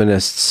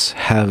feminists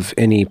have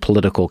any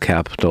political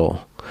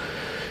capital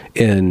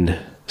in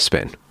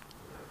Spain?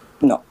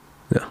 No.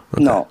 Yeah,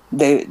 okay. No,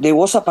 there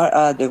was a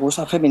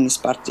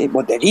feminist party,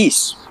 but there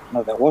is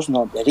a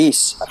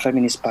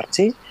feminist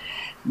party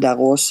that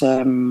was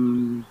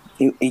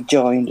it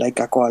joined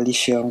like a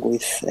coalition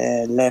with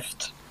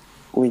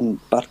left-wing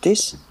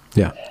parties.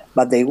 Yeah,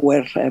 but they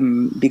were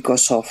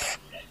because of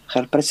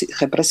her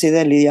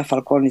president Lidia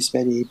Falcón is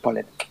very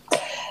polemic.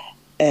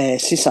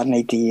 She's an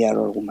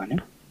 80-year-old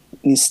woman.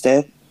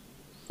 Instead,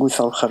 with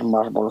all her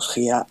marbles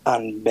here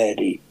and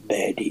very,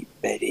 very,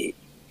 very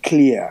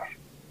clear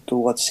to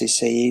what she's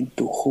saying,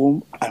 to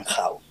whom and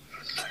how.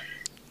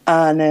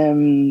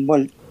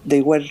 And,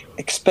 they were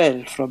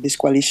expelled from this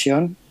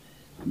coalition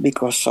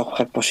because of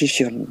her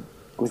position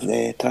with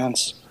the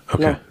trans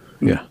law.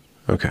 Yeah,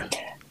 okay.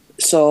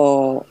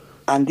 So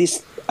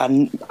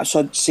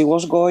she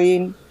was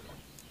going,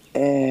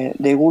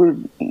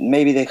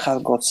 maybe they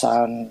had got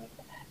some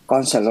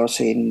counselors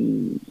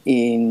in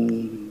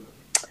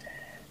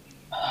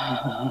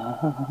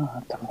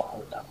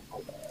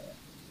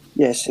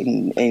yes,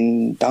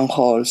 in town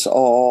halls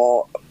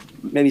or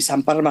maybe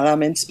some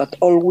parliaments, but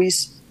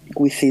always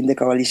within the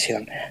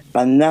coalition.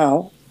 But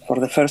now, for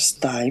the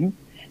first time,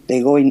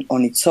 they're going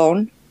on its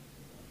own.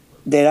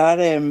 There are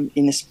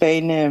in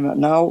Spain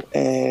now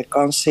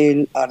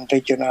council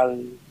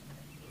and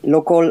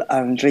local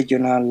and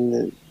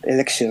regional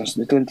elections,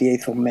 the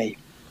 28th of May.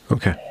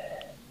 Okay.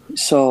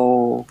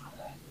 So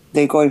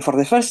they're going for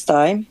the first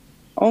time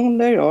on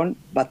their own,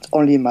 but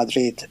only in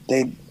Madrid.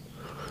 They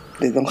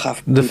don't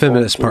have the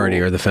feminist party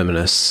or the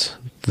feminists.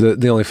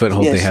 The only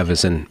foothold they have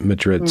is in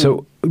Madrid.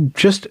 So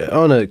just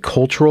on a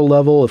cultural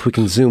level, if we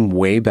can zoom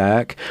way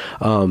back,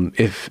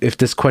 if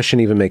this question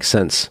even makes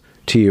sense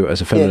to you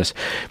as a feminist,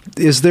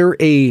 is there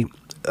a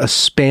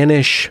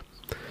Spanish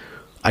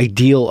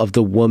ideal of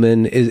the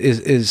woman?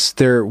 Is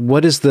there,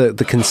 what is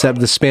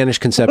the Spanish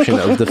conception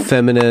of the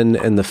feminine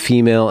and the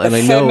female? And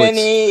I know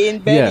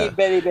it's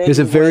very, is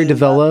it very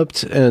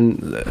developed?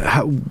 And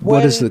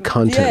what is the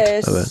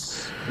content of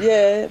it?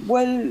 Yeah,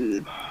 well,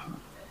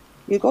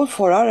 it goes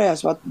for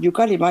areas, but you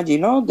can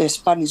imagine, the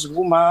Spanish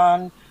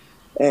woman,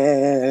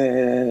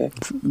 very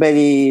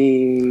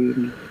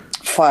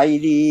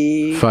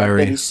fiery,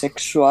 very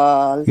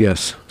sexual.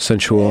 Yes,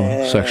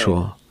 sensual,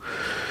 sexual.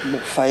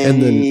 Fiery,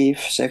 and then,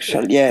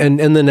 sexual, yeah. And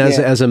then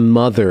as a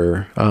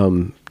mother,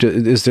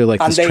 is there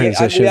like this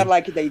transition? And we are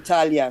like the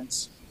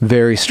Italians.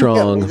 Very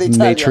strong,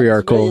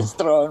 matriarchal. Very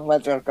strong,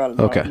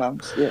 matriarchal. Okay.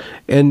 Moms, yeah.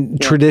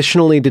 And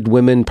traditionally, did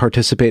women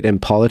participate in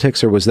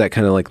politics, or was that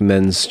kind of like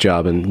men's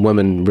job and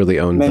women really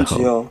owned the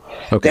home? Job.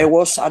 Okay. There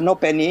was a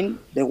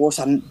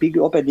big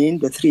opening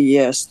the 3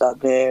 years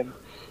that the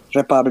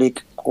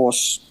Republic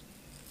was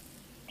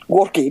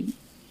working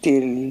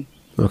till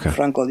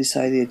Franco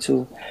decided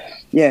to,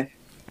 there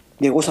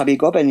was a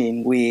big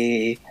opening.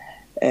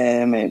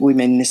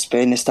 Women in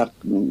Spain won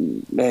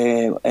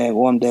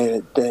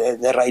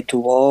the right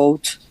to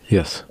vote.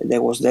 Yes.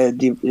 There was the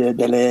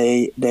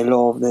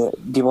law of the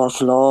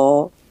divorce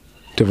law.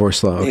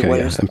 Divorce law, okay,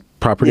 yeah. And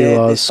property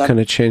laws kind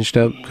of changed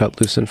up, got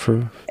loosened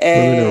for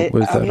women, or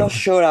was that? I'm not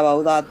sure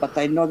about that, but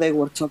I know they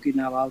were talking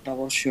about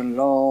abortion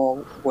law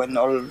when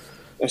all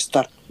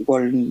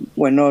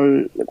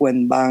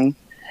went bang.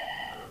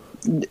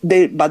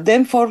 But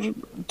then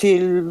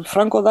till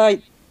Franco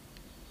died,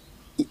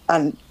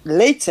 and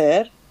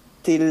later,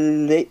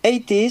 till the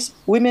 80s,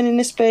 women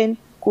in Spain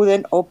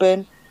couldn't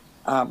open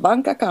a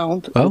bank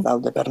account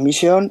without the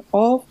permission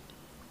of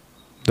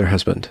their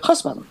husband.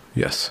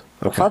 Yes.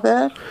 Okay.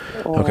 Father.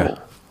 Okay.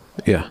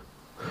 Yeah.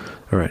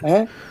 All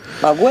right.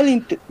 But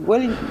in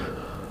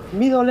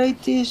middle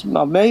 80s,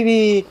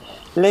 maybe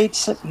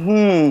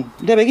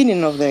the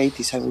beginning of the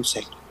 80s, I would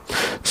say.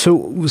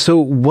 So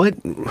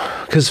what?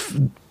 Because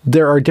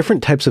there are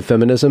different types of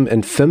feminism,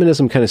 and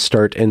feminism kind of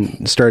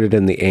started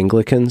in the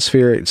Anglican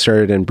sphere. It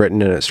started in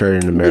Britain and it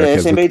started in America.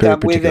 Yes,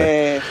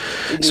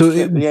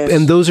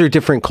 and those are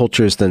different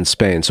cultures than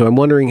Spain. So I'm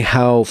wondering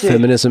how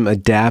feminism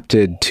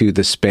adapted to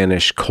the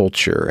Spanish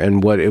culture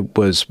and what it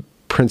was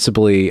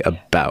principally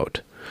about.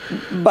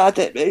 But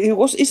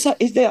it's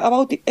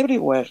about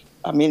everywhere.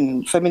 I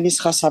mean,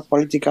 feminism has a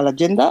political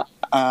agenda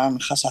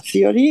and has a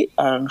theory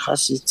and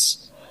has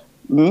its.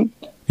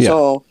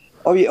 So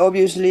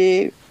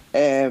obviously,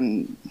 I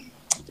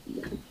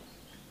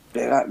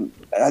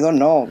don't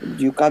know.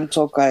 You can't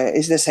talk.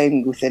 It's the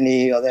same with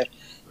any other.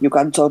 You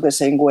can talk the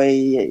same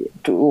way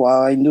to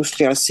an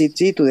industrial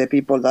city, to the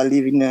people that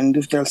live in an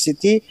industrial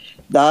city,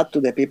 that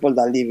to the people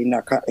that live in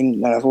a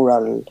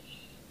rural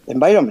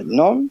environment.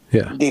 No,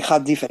 they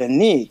have different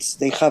needs.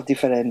 They have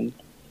different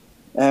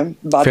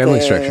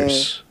family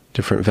structures.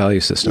 Different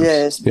value systems.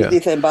 Yes,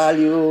 different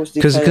values.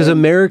 Because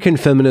American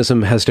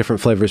feminism has different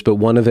flavors, but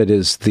one of it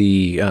is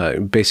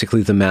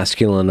basically the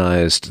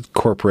masculinized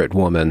corporate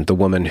woman, the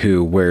woman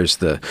who wears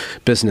the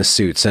business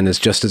suits and is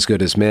just as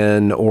good as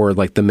men, or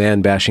like the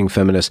man-bashing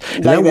feminist.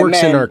 And that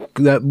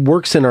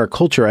works in our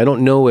culture. I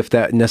don't know if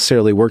that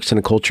necessarily works in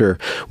a culture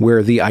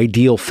where the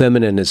ideal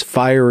feminine is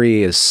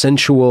fiery, is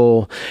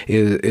sensual,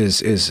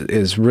 is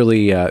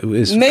really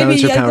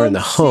finds her power in the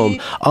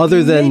home,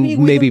 other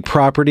than maybe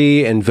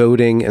property and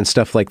voting and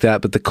stuff like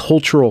that. But the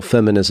cultural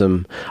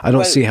feminism, I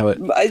don't see how it.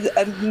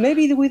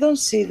 Maybe we don't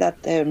see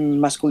that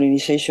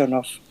masculinization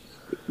of,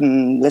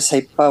 let's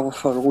say,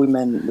 powerful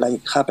women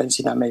like happens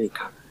in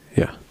America.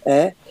 Yeah.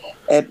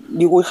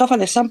 We have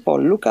an example.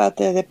 Look at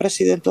the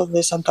president of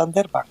the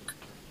Santander Bank.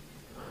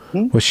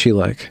 What's she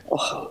like?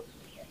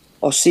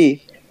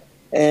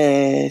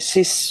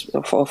 She's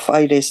of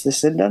Irish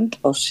descendant.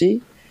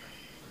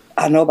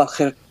 I know, but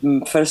her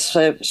first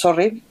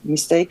surname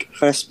is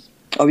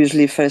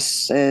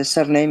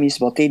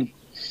Botín.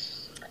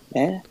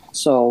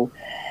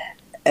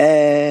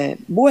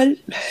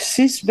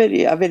 She's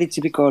a very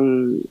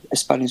typical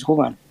Spanish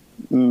woman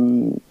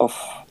of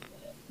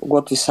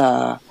what is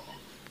a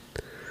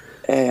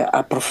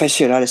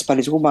professional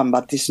Spanish woman,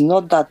 but it's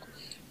not that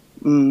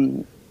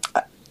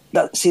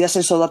she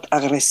doesn't show that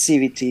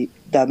aggressivity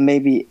that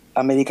maybe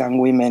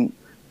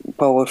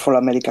powerful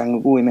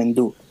American women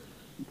do.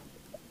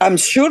 I'm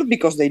sure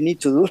because they need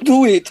to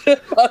do it.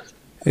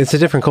 It's a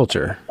different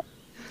culture,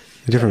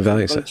 a different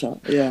value set.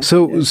 Yeah.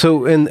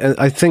 And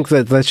I think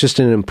that's just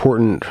an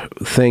important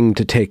thing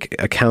to take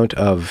account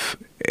of.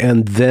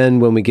 And then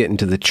when we get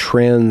into the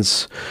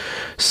trans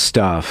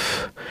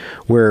stuff,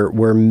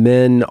 where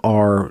men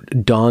are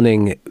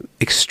donning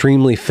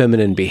extremely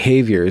feminine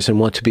behaviors and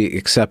want to be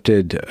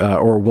accepted,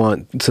 or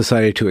want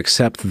society to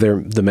accept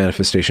the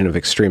manifestation of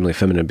extremely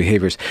feminine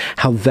behaviors,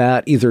 how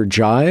that either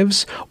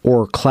jives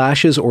or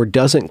clashes or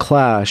doesn't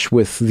clash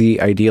with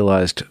the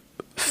idealized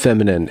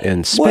feminine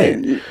in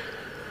Spain.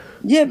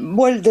 They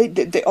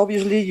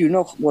obviously, you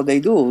know what they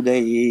do.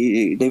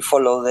 They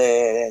follow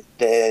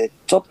the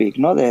topic,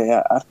 no?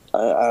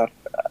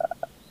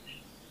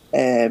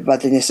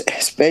 But in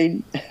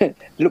Spain,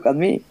 look at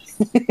me.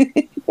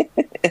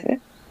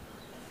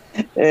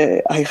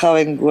 I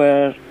haven't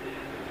wear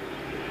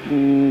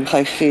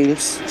high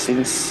heels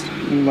since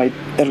my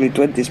early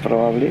 20s,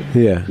 probably.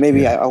 Yeah.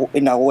 Maybe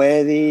in a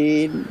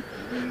wedding.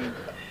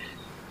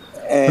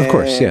 Of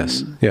course,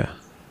 yes. Yeah.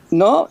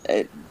 No.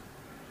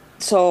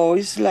 So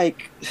it's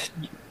like,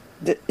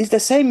 it's the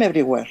same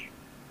everywhere,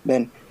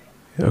 then.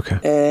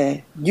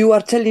 Okay. You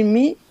are telling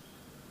me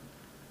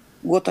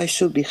what I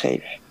should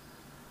behave.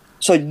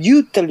 So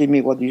you telling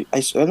me what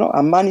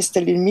a man is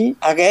telling me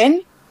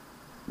again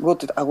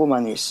what a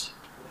woman is.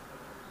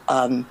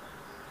 And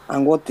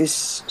what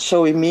is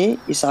showing me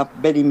is a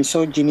very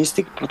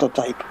misogynistic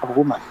prototype of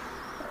woman.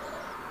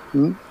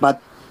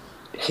 But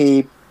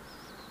he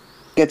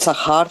gets a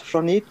heart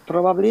from it,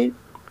 probably.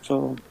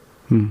 So...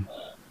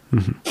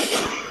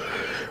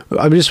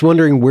 I'm just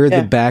wondering where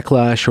the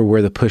backlash or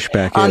where the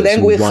pushback is, and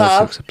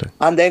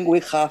then we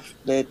have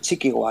the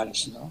cheeky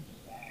ones, no?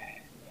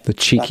 The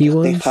cheeky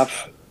ones? I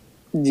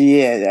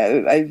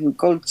would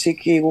call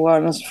cheeky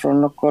ones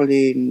from not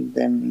calling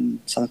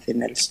them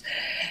something else.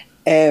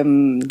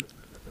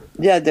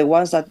 The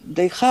ones that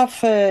they have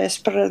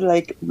spread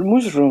like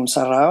mushrooms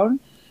around,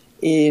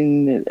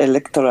 in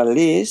electoral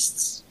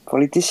lists,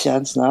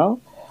 politicians now,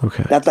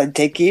 that are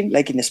taking,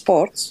 like in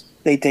sports,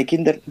 they take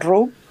in the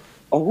role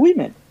of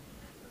women.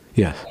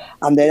 Yes.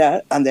 And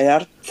there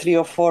are 3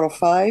 or 4 or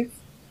 5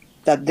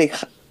 that they.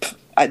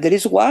 There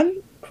is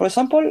one, for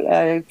example,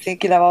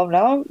 thinking about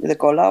now, the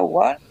Colau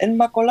one,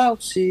 Elma Colau.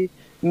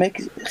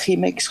 He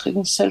makes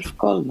himself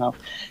call now,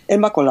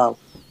 Elma Colau.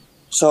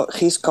 So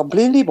he's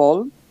completely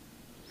bald.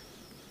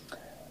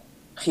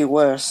 He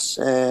wears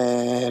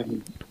a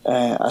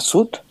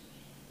suit,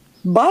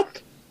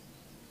 but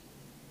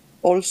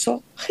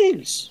also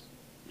heels.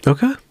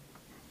 Okay.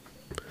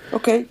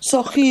 Okay,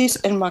 so he is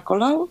Elma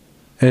Colau.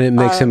 And it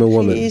makes him a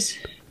woman.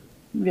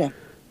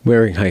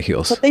 Wearing high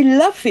heels. So they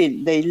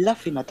laughing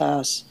at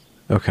us.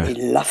 Okay.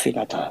 They laughing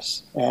at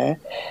us. I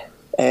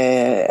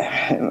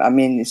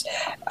mean,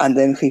 and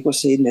then he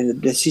was in the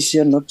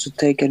decision not to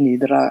take any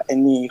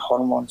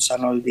hormones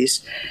and all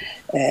this.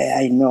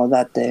 I know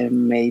that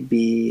may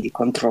be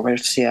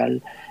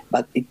controversial,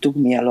 but it took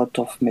me a lot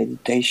of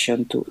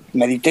meditation.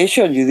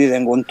 You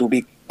didn't want to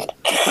be,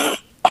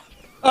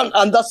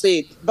 and that's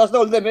it. That's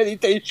all the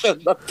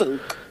meditation that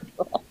took.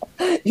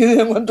 You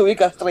didn't want to be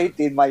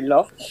castrated, my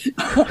love.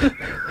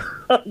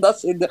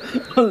 That's it.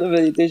 All the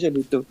meditation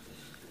it took.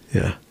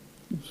 Yeah.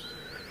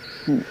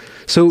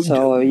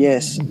 So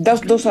yes,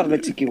 those are the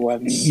tricky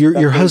ones.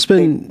 Your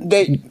husband.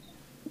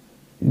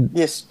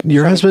 Yes.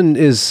 Your husband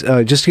is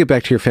just to get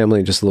back to your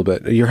family just a little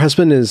bit. Your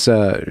husband is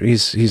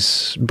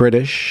he's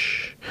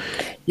British.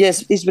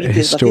 Yes, he's British.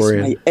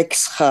 Historian. But he's my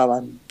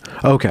ex-husband.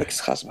 Okay.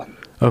 Ex-husband.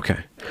 Okay.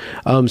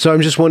 So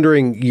I'm just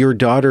wondering, your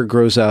daughter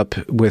grows up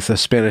with a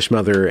Spanish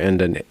mother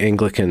and an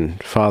Anglican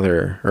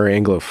father, or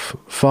Anglo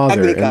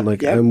father,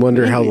 and I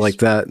wonder how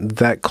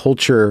that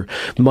culture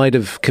might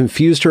have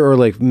confused her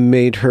or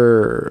made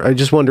her. I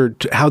just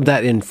wondered how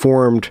that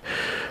informed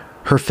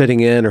her fitting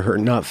in or her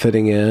not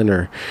fitting in,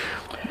 or.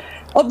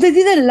 Oh, they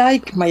didn't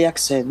like my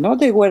accent. No,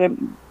 they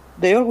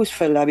always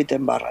felt a bit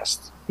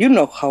embarrassed. You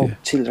know how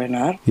children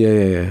are.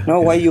 Yeah.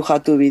 Why you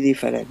had to be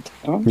different.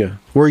 No? Yeah.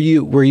 Were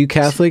you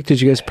Catholic? Did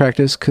you guys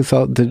practice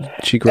Catholic? Did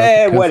she grow up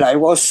Catholic? Well,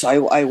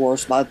 I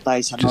was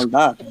baptized and all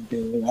that.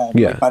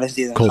 My parents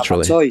didn't have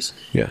a choice.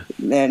 Yeah.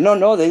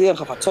 No, they didn't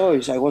have a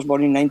choice. I was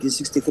born in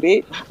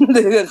 1963.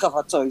 They didn't have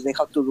a choice. They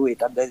had to do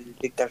it under the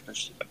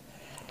dictatorship.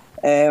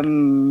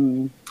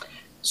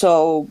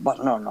 So,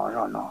 but no,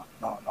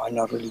 I'm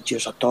not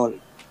religious at all.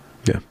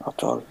 Yeah.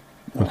 At all.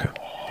 No. Okay.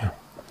 Yeah.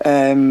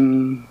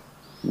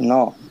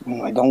 No,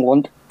 I don't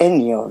want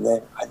any of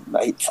them.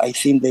 I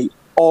think they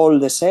all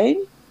the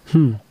same.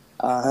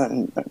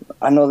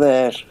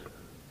 Another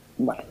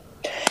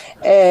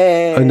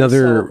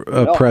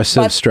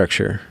oppressive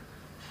structure.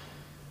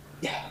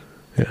 Yeah.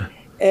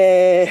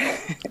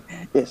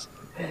 Yes.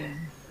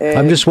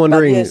 I'm just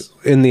wondering,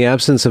 in the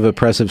absence of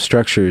oppressive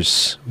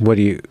structures,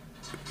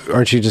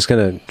 aren't you just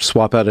going to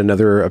swap out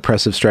another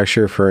oppressive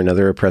structure for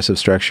another oppressive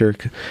structure?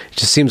 It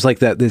just seems like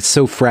that it's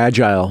so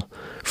fragile.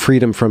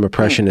 Freedom from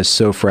oppression is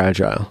so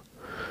fragile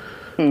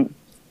and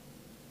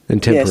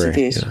temporary. Yes, it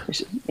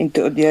is.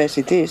 Yeah. Yes,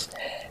 it is.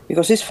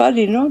 Because it's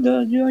funny, no?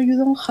 You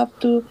don't have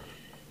to.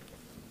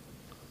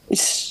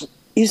 It's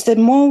the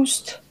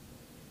most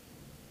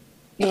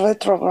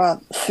retrograde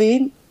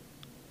thing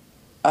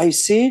I've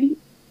seen.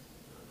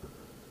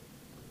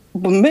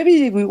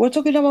 Maybe we were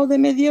talking about the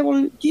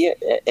medieval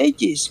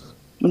ages.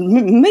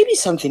 Maybe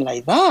something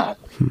like that.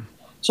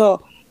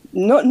 So.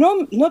 No,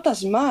 not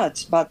as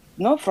much, but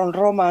not from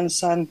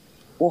Romans and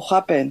what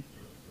happened.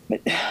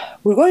 But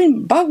we're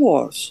going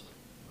backwards.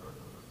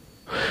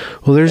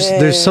 Well,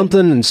 there's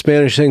something in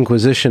Spanish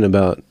Inquisition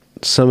about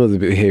some of the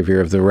behavior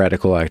of the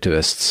radical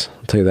activists.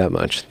 I'll tell you that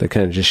much. They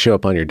kind of just show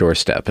up on your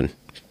doorstep and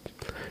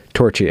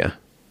torture you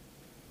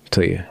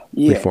until you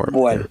reform.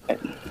 Well,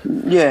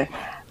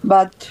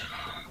 but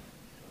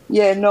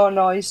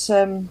no, it's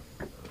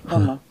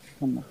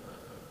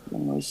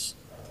it's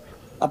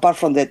apart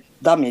from the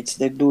damage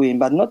they're doing,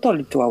 but not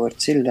only to our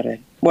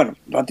children. Well,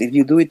 but if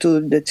you do it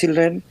to the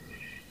children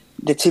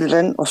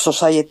of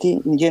society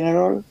in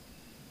general,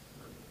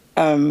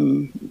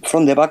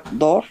 from the back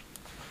door.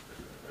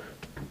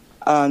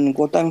 And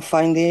what I'm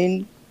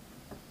finding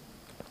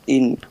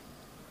is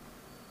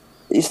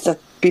that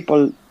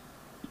people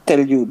tell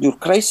you you're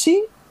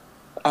crazy,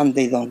 and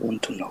they don't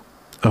want to know.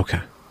 Okay.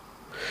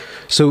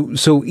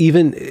 So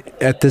even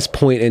at this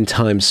point in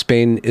time,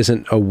 Spain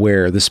isn't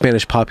aware, the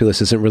Spanish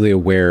populace isn't really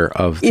aware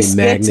of the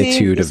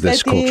magnitude of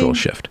this cultural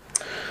shift.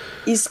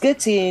 It's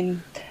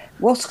getting,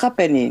 what's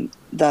happening,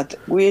 that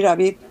we're a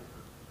bit,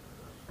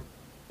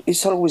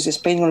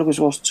 Spain always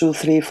was 2,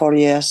 3, 4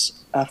 years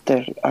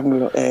after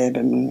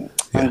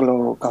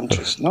Anglo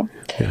countries, no?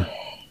 Yeah.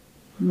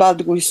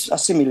 But we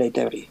assimilate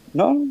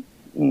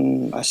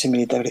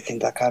assimilate everything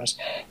that comes.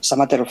 It's a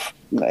matter of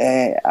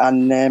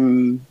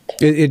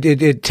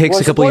it takes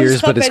a couple of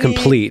years, but it's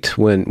complete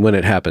when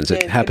it happens.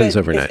 It happens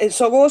overnight.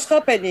 So what's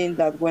happening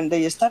that when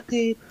they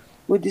started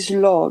with this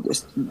law,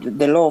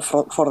 the law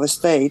for the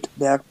state,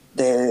 the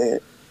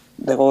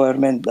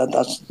government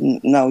that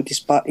now it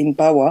is in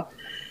power,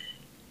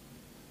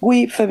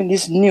 we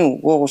feminists knew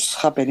what was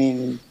happening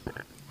in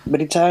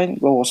Britain,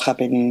 what was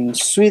happening in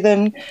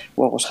Sweden,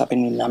 what was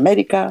happening in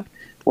America,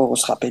 what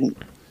was happening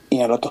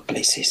in a lot of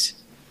places.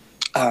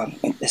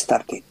 It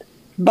started.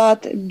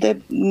 But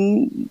the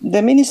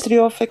Ministry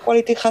of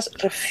Equality has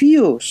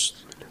refused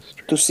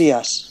to see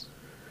us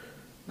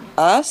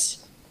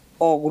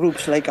or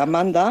groups like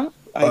Amanda.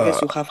 I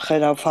guess you have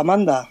heard of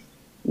Amanda.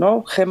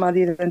 No, Gemma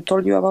didn't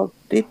tell you about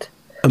it.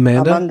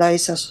 Amanda? Amanda,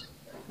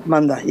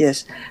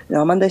 yes.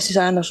 Amanda is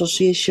an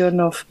association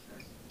of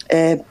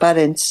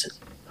parents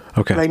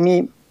like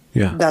me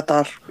that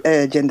are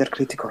gender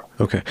critical.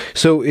 Okay.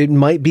 So it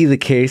might be the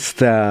case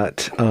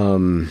that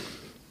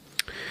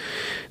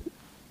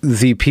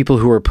the people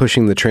who were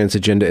pushing the trans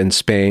agenda in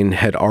Spain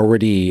had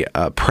already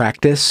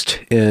practiced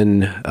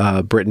in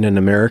Britain and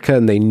America,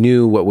 and they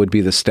knew what would be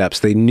the steps.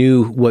 They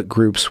knew what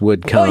groups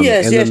would come,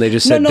 then they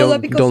just said,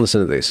 don't listen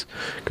to these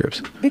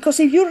groups. Because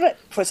if you,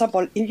 for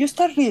example, if you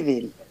start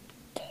reading,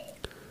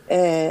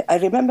 I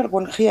remember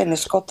when here in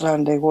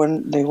Scotland they were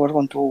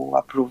going to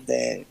approve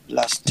the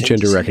last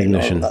Gender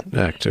Recognition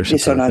Act or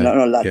something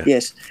like that.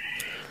 Yes.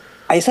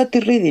 I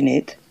started reading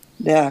it,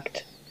 the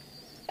act,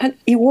 and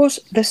it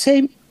was the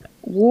same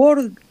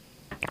wording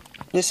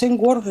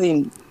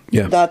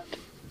that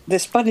the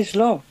Spanish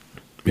law.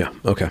 Yeah.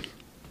 Okay.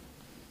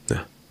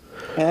 Yeah.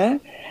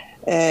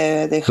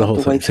 They have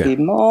to wait 3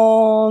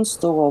 months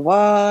to go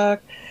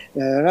back.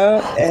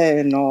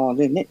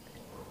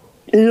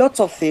 Lots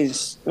of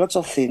things.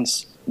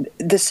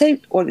 The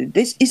same.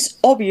 This is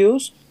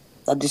obvious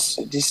that this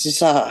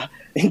is a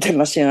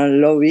international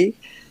lobby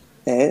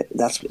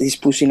that is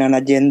pushing an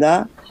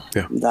agenda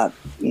that.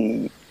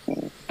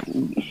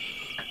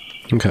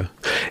 Okay,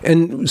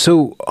 and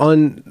so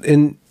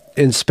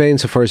in Spain,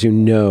 so far as you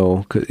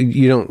know, 'cause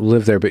you don't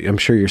live there, but I'm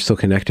sure you're still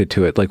connected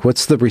to it. Like,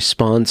 what's the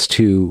response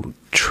to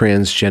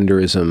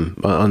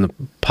transgenderism on the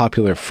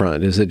popular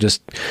front? Is it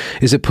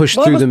pushed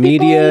through the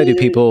media? Do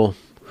people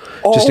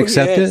just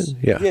accept it?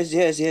 Yeah.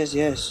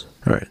 Yes.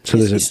 All right. So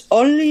it's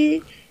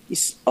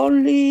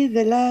only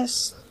the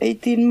last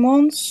 18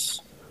 months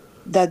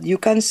that you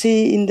can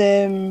see in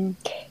the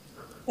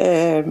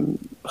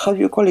how do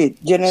you call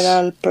it?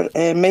 General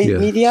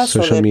media,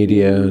 social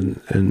media,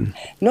 and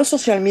not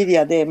social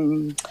media. The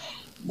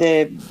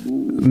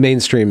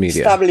mainstream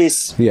media,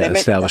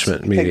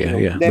 establishment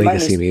media,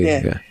 legacy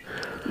media.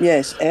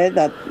 Yes,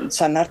 that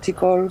some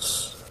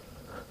articles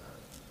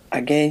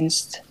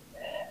against,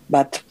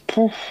 but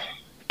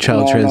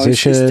child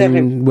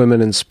transition,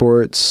 women in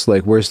sports.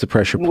 Like, where's the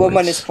pressure points?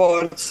 Women in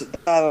sports.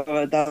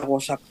 That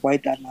was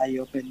quite an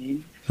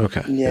eye-opening.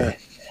 Okay.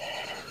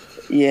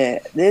 Yeah.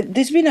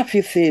 There's been a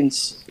few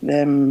things.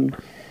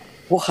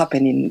 What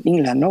happened in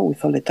England,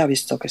 with all the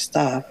Tavistock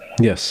stuff.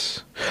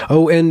 Yes.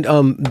 Oh, and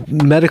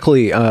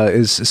medically,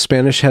 is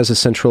Spanish has a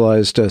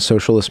centralized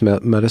socialist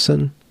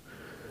medicine?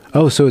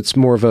 Oh, so it's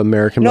more of an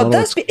American model? No,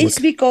 that's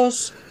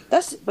because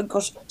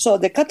so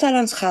the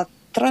Catalans had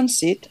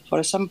transit, for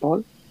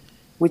example,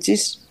 which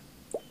is,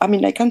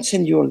 I can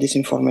send you all this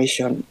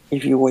information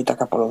if you wait a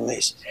couple of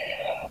days.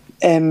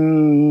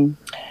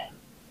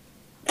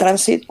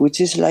 Transit,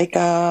 which is like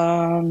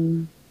a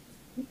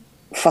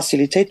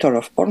facilitator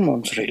of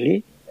hormones,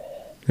 really.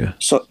 Yeah.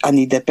 So, and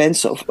it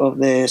depends of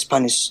the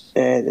Spanish.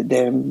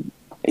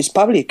 It's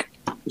public.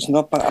 It's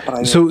not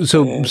private. So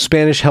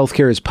Spanish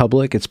healthcare is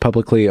public. It's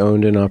publicly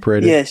owned and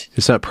operated. Yes.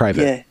 It's not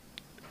private. Yeah.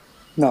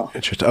 No.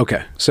 Interesting.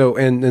 Okay. So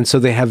and so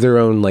they have their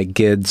own like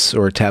GIDS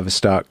or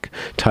Tavistock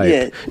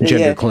type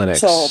gender clinics.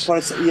 So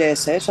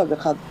so they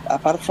have,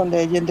 apart from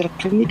the gender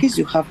clinics,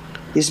 you have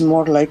this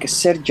more like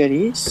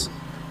surgeries.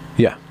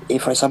 Yeah.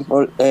 For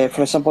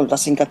example,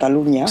 that's in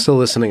Catalonia. Still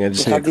listening. I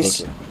just have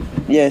this.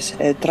 Yes,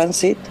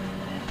 transit,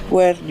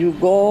 where you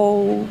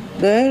go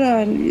there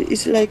and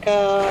it's like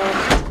a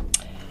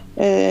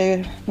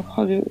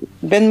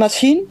vending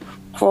machine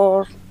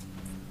for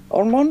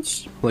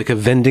hormones. Like a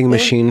vending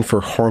machine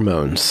for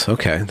hormones.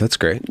 Okay, that's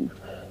great.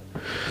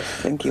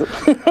 Thank you.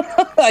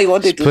 I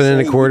wanted to put in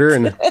a quarter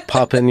and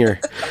pop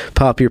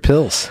your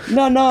pills.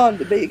 No,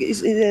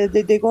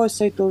 they go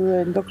straight to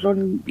the doctor.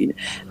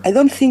 I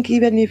don't think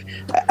even if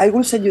I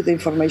will send you the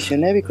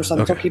information because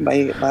I'm talking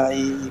by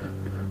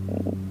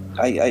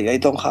I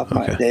don't have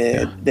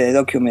the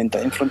document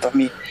in front of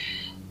me,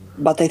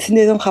 but I think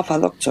they don't have a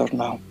doctor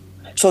now.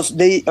 So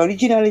they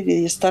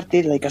originally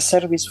started like a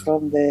service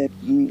from the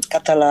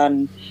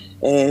Catalan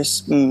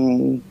health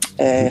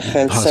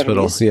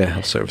hospital service.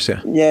 Health service,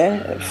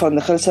 from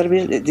the health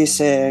service, this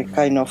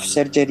kind of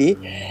surgery,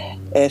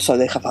 so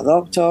they have a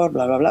doctor,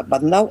 blah blah blah,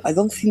 but now I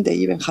don't think they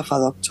even have a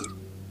doctor.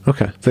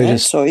 Okay,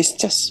 so it's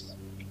just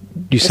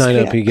you sign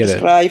up, you get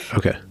it.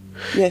 Okay.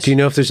 Yes. Do you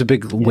know if there's a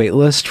big wait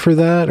list for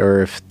that,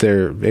 or if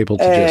they're able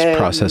to just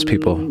process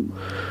people?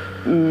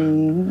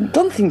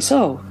 Don't think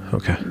so.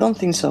 Okay. Don't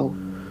think so.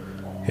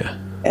 Yeah.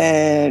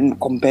 And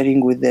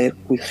comparing with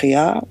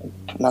here,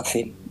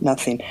 nothing.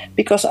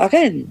 Because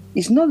again,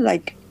 it's not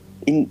like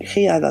in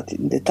here that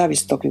in the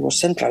Tavistock it was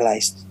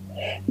centralized.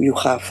 You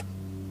have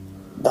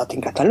that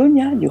in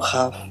Catalonia. You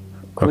have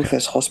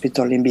Cruces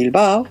Hospital in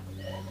Bilbao.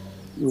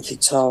 with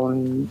its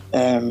own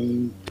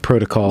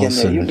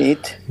protocols and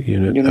unit.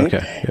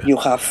 Okay, yeah. You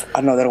have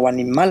another one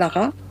in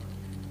Malaga,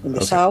 in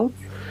the south.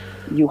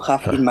 You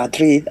have in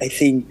Madrid, I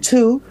think,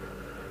 2.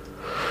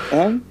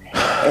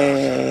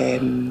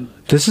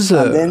 This is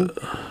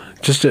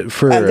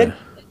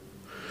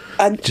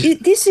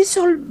this is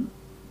all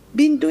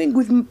been doing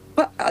with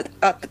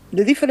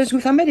the difference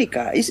with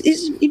America is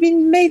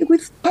even made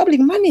with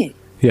public money.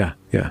 Yeah.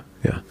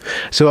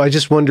 So I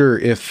just wonder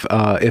if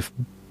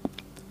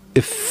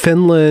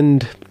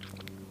Finland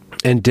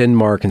and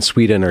Denmark and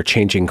Sweden are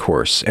changing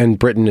course, and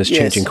Britain is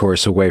changing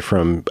course away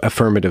from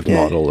affirmative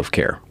model of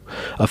care.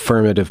 Yeah.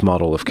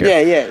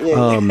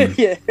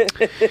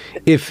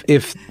 If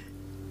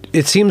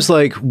it seems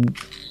like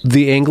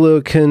the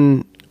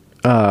Anglican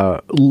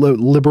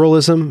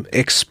liberalism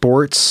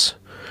exports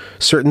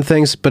certain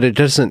things, but it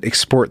doesn't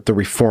export the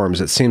reforms.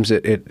 It seems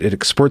it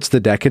exports the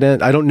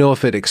decadent. I don't know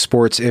if it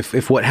exports,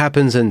 if what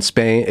happens in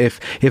Spain,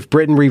 if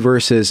Britain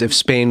reverses, if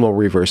Spain will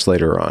reverse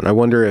later on. I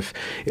wonder if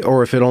it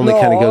only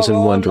kind of goes in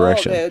one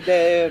direction.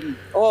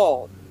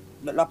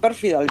 La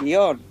pérfida al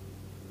guión.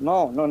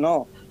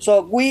 No.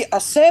 So we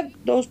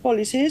accept those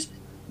policies,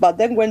 but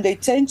then when they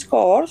change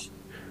course,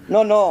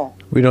 no.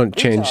 We don't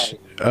change.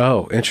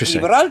 Oh,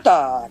 interesting.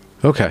 Gibraltar.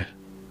 Okay.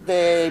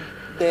 The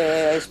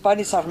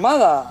Spanish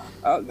Armada.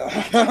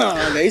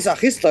 There is a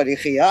history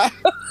here.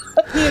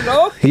 You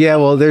know? Yeah,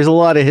 well, there's a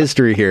lot of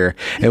history here,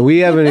 and we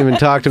haven't even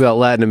talked about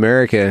Latin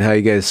America and how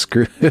you guys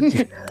took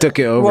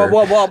it over.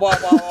 Whoa.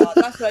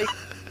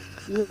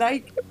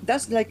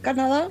 That's like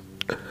Canada.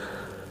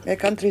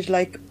 Countries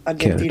like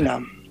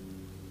Argentina,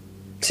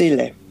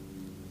 Chile,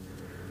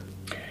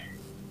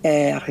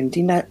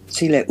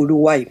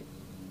 Uruguay.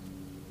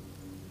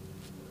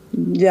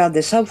 Yeah,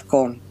 the South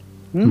Cone.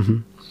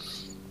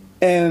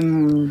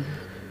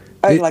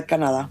 I like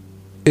Canada,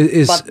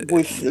 but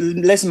with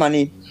less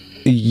money.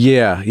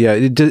 Yeah.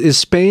 Is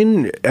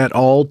Spain at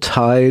all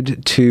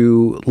tied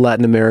to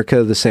Latin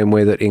America the same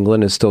way that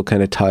England is still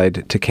kind of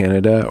tied to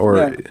Canada,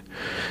 or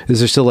is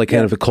there still like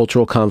kind of a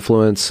cultural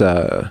confluence?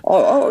 It's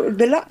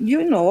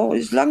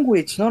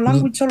language, no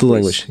language. The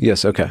language,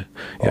 yes, okay,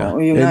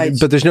 yeah.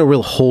 But there's no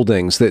real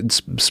holdings. That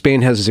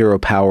Spain has zero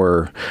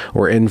power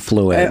or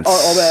influence.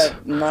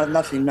 Nothing. Okay,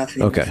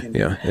 nothing.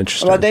 Yeah,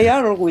 interesting. But they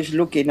are always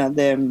looking at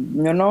them.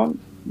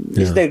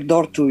 It's their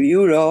door to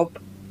Europe.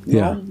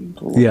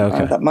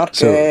 Okay. The market.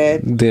 So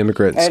the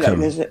immigrants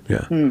come.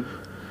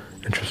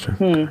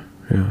 Interesting.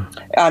 Yeah.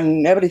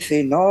 And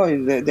everything,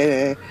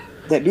 the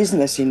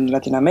business in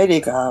Latin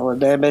America,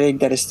 they're very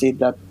interested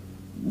that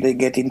they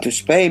get into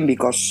Spain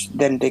because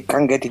then they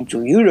can get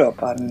into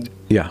Europe. And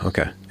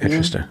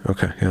interesting.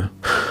 Okay, yeah.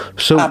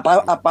 So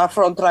apart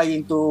from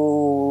trying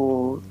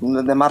to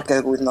the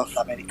market with North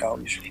America,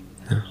 obviously,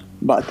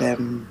 but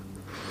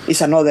it's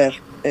another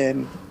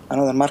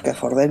market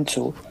for them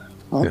too.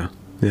 Yeah.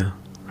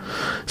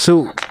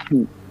 So,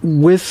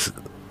 with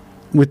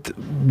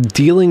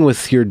dealing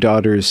with your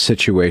daughter's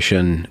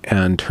situation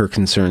and her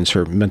concerns,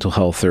 her mental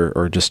health,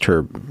 or just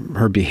her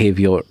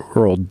behavioral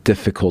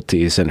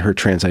difficulties and her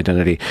trans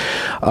identity,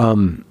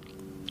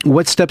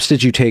 what steps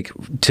did you take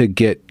to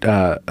get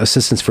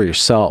assistance for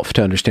yourself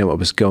to understand what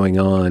was going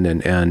on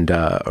and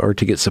or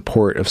to get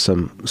support of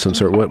some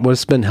sort?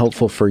 What's been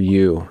helpful for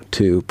you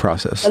to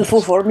process?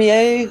 Helpful for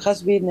me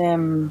has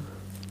been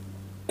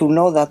to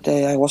know that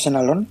I wasn't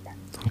alone.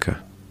 Okay.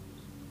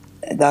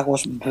 That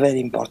was very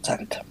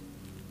important.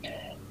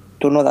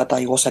 To know that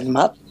I wasn't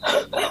mad.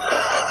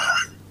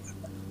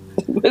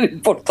 Very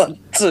important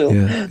too.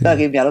 That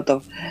gave me a lot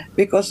of...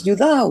 Because you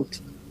doubt.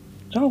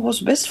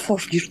 What's best for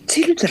your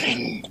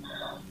children.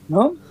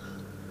 No?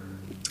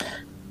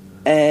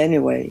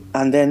 Anyway,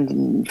 and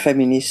then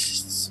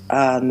feminists,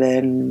 and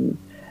then...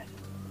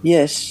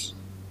 Yes,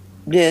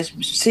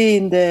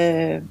 seeing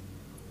that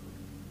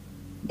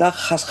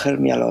has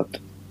helped me a lot.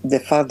 The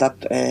fact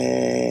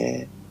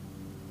that...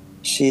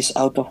 she's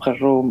out of her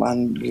room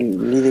and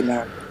leading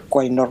a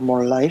quite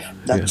normal life.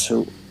 That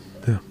too.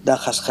 That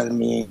has helped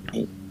me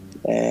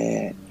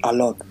a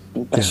lot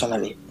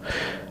personally.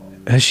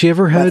 Has she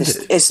ever had?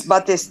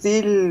 But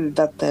still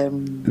that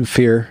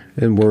fear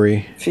and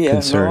worry,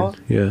 concern. No?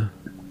 Yeah.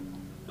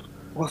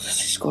 What is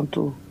this going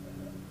to?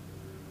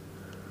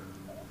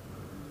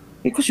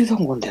 Because you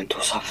don't want them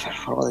to suffer,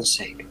 for God's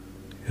sake.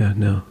 Yeah.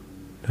 No.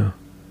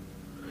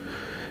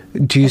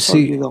 Do you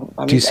see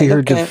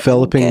her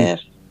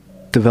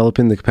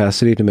developing the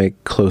capacity to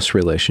make close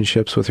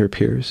relationships with her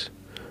peers,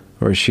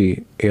 or is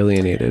she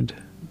alienated?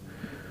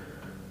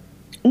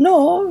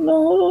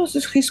 No,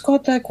 he's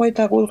got quite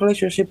a good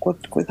relationship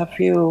with a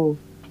few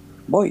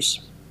boys.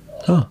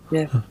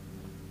 Yeah.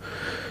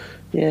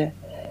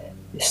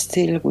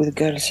 Still with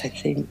girls, I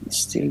think it's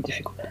still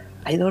difficult.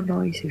 I don't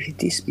know if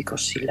it is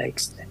because she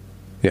likes them.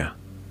 Yeah,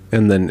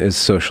 and then is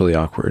socially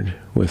awkward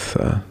with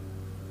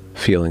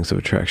feelings of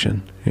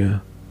attraction. Yeah.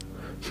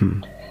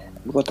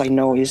 What I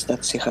know is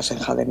that she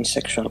hasn't had any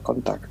sexual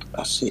contact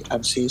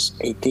and she's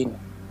 18,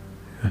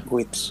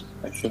 which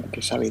I think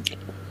is a bit...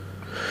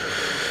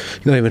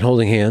 Not even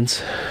holding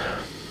hands?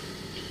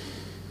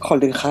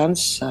 holding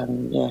hands,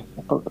 and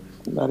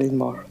that is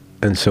more.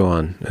 And so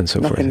on and so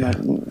forth.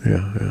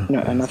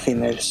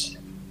 Nothing else.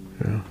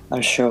 Yeah.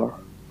 I'm sure.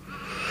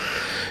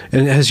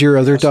 And has your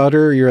other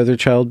daughter, your other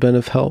child, been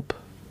of help?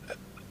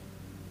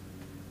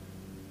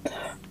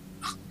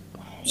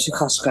 She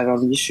has her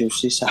own issues.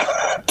 She's a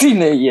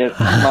teenager,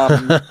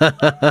 Mom.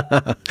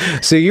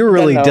 So you were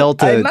really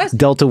dealt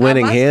a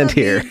winning hand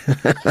here.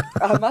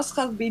 I must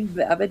have been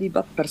a very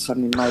bad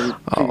person in my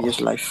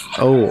previous life.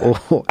 Oh,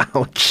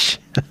 ouch.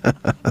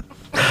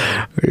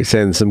 You're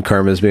saying some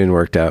karma's being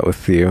worked out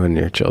with you and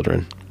your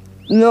children.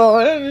 No,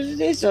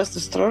 it's just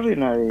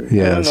extraordinary.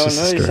 Yeah, no.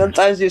 Extraordinary.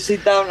 Sometimes you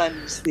sit down and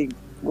you think,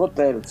 what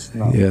else?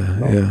 No.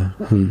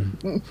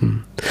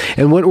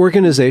 And what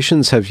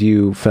organizations have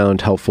you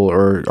found helpful,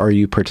 or are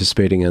you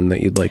participating in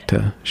that you'd like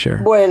to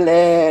share?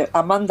 Well,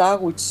 Amanda,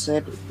 which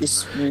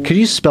is... Could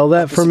you spell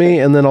that for me,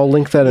 and then I'll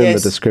link that in the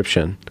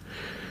description?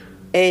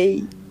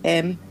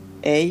 AMANDA.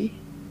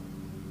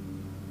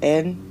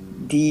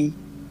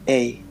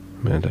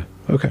 Amanda.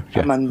 Okay.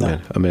 Yeah. Amanda.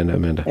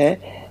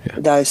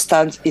 The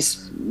stands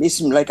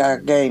is like a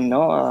game,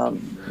 no?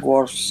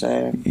 Words.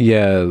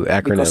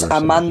 Acronym. Because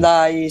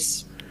Amanda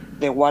is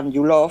the one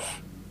you love,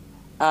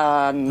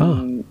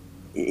 and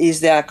is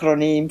the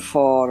acronym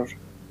for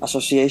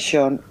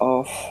Association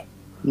of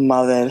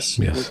Mothers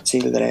with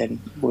Children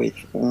with.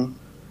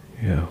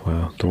 Yeah.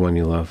 Wow. The one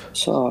you love.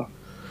 So,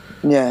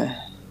 yeah.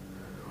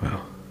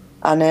 Wow.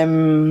 And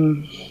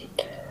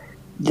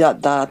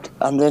that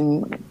and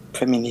then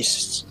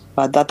feminists.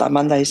 But that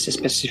Amanda is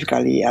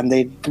specifically, and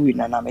they're doing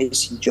an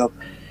amazing job,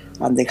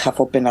 and they have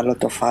opened a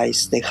lot of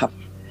eyes. They have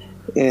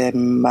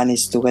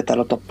managed to get a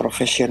lot of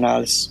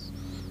professionals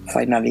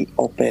finally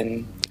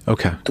open.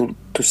 Okay.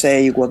 To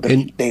say what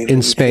they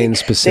in Spain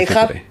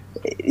specifically.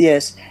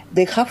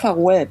 They have a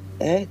web.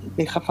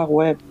 They have a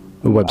web.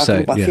 A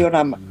website.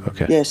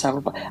 Okay. Yes,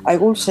 I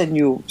will send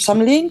you some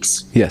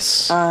links.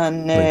 Yes.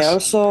 And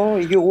also,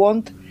 you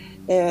want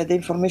the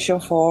information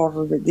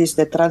for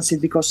the transit,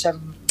 because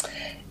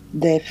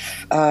the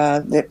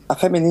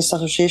feminist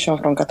association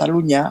from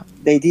Catalonia,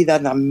 they did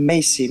an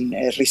amazing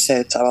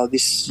research about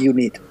this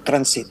unit,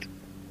 transit.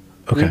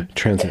 Okay,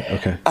 transit.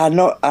 Okay.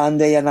 And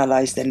they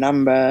analyzed the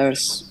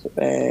numbers,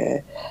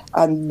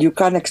 and you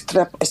can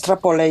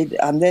extrapolate.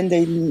 And then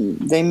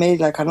they made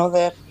like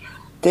another,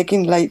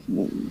 taking like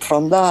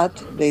from that,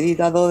 they did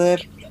another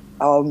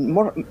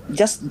more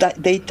just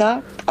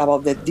data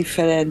about the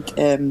different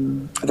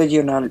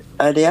regional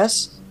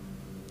areas.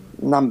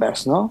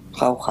 Numbers, no?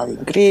 How had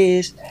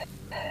increased,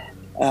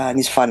 and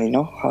it's funny,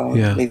 no? How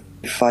they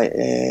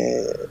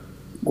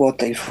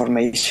what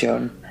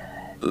information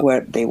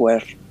where they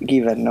were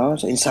given, no?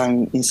 So in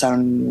some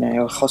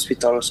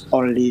hospitals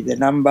only the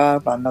number,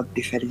 but not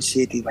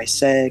differentiated by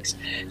sex.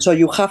 So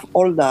you have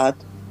all that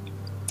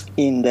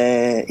in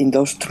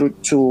those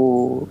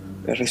two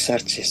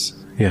researches.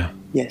 Yeah.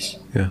 Yes.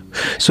 Yeah.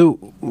 So,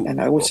 and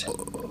I would say,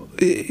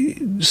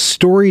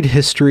 storied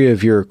history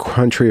of your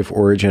country of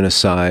origin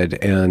aside,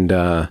 and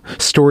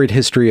storied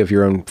history of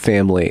your own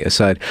family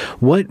aside,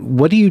 what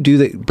do you do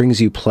that brings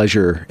you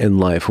pleasure in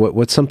life?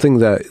 What's something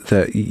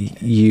that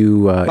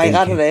you my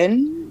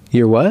garden.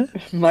 Your what?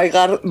 My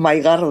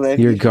garden.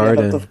 Your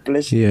garden. A lot of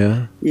pleasure.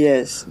 Yeah.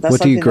 Yes. That's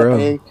what do you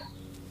grow?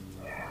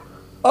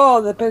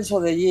 Depends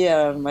on the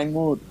year and my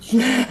mood.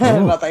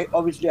 But I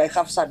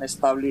have some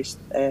established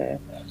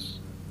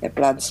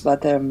plants.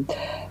 But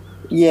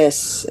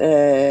yes,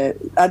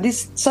 and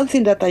it's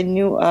something that I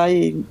knew.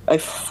 I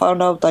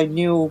found out I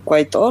knew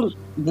quite all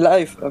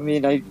life. I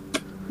mean,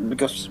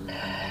 because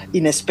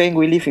in Spain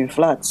we live in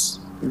flats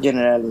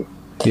generally.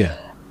 Yeah.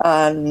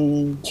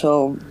 And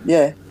so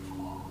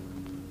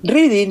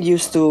reading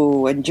used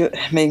to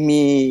make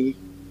me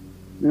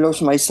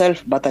lose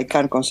myself, but I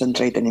can't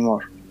concentrate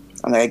anymore.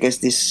 And I guess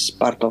this is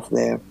part of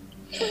the.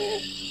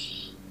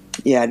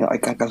 Yeah, no, I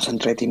can't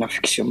concentrate in a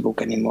fiction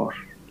book anymore.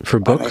 For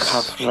books? And I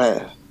have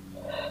read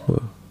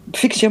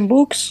fiction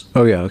books.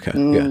 Oh yeah, okay.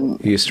 Yeah,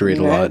 you used to read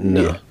a lot.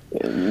 No.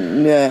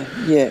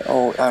 Yeah.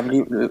 Oh,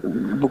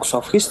 books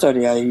of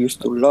history. I used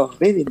to love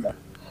reading them.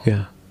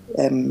 Yeah.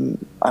 And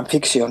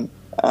fiction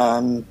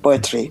and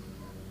poetry,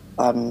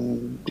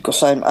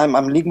 because I'm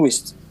a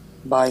linguist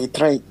by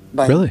trade.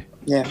 Really?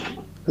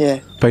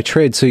 Yeah. By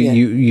trade, so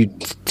you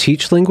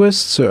teach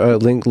linguists or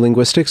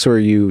linguistics, or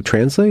you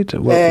translate?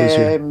 What was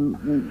your...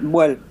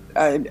 Well,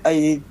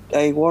 I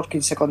work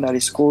in secondary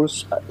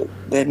schools,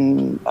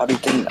 then a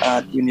bit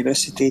at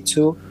university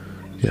too.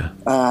 Yeah.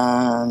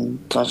 And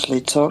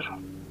translator.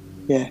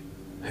 Yeah.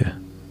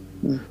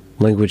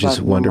 Language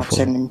is wonderful.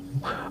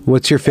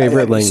 What's your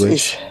favorite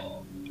language?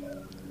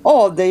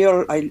 They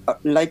all. I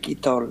like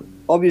it all.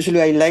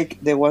 Obviously, I like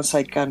the ones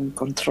I can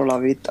control a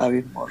bit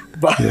more.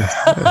 But,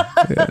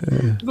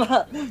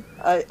 but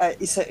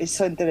it's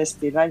so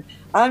interesting.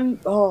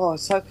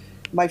 So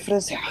my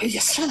friends say, "Oh,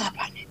 just shut up,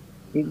 Ane."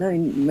 You know,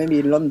 maybe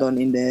in London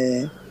in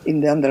the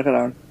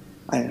underground,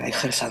 and I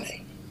heard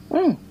something.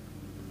 No,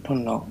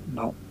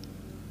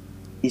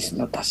 it's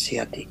not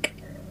Asiatic.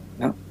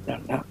 No.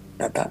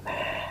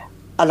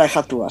 And I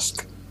had to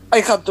ask.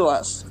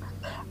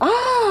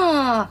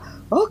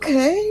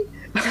 Okay.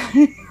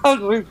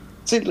 And we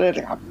children,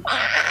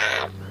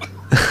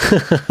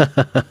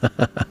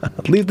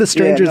 Leave the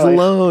strangers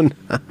alone.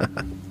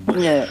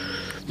 yeah.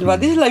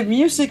 But it's like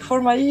music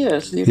for my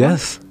ears. You know?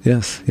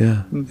 Yes,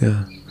 yeah.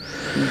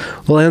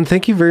 Well, Anne,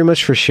 thank you very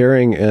much for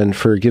sharing and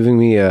for giving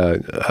me a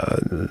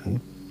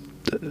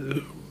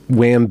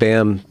wham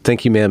bam,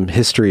 thank you ma'am,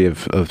 history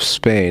of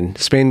Spain.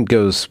 Spain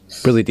goes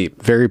really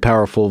deep, very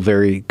powerful,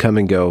 very come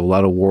and go, a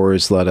lot of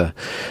wars, a lot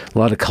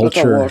of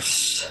culture. A lot of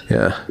wars.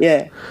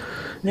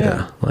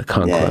 Yeah, like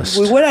conquest.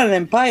 Yeah. We were an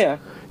empire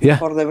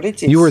for the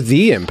British. You were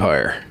the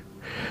empire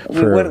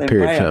for a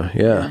period of time.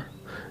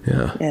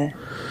 Yeah.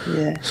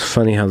 It's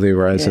funny how they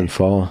rise and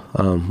fall.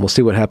 We'll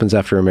see what happens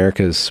after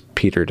America's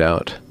petered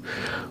out.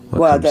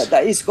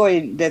 That is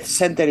going. The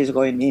center is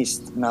going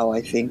east now,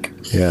 I think.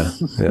 Yeah.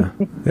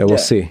 We'll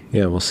see.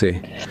 Yeah, we'll see.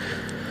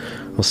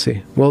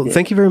 Well,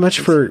 thank you very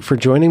much for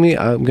joining me.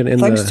 I'm going to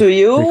end. Thanks to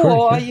you.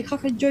 I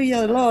have enjoyed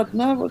it a lot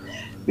now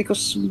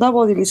because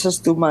nobody listens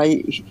to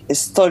my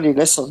story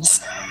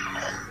lessons.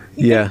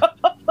 Yeah.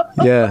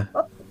 A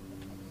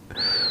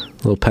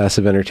little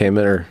passive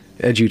entertainment or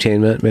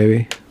edutainment,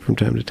 maybe from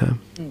time to time.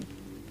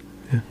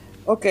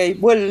 Okay.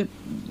 Well,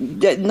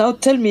 now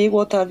tell me,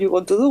 what are you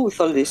going to do with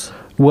all this?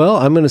 Well,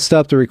 I'm going to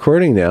stop the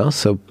recording now.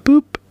 So,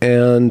 boop.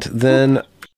 And then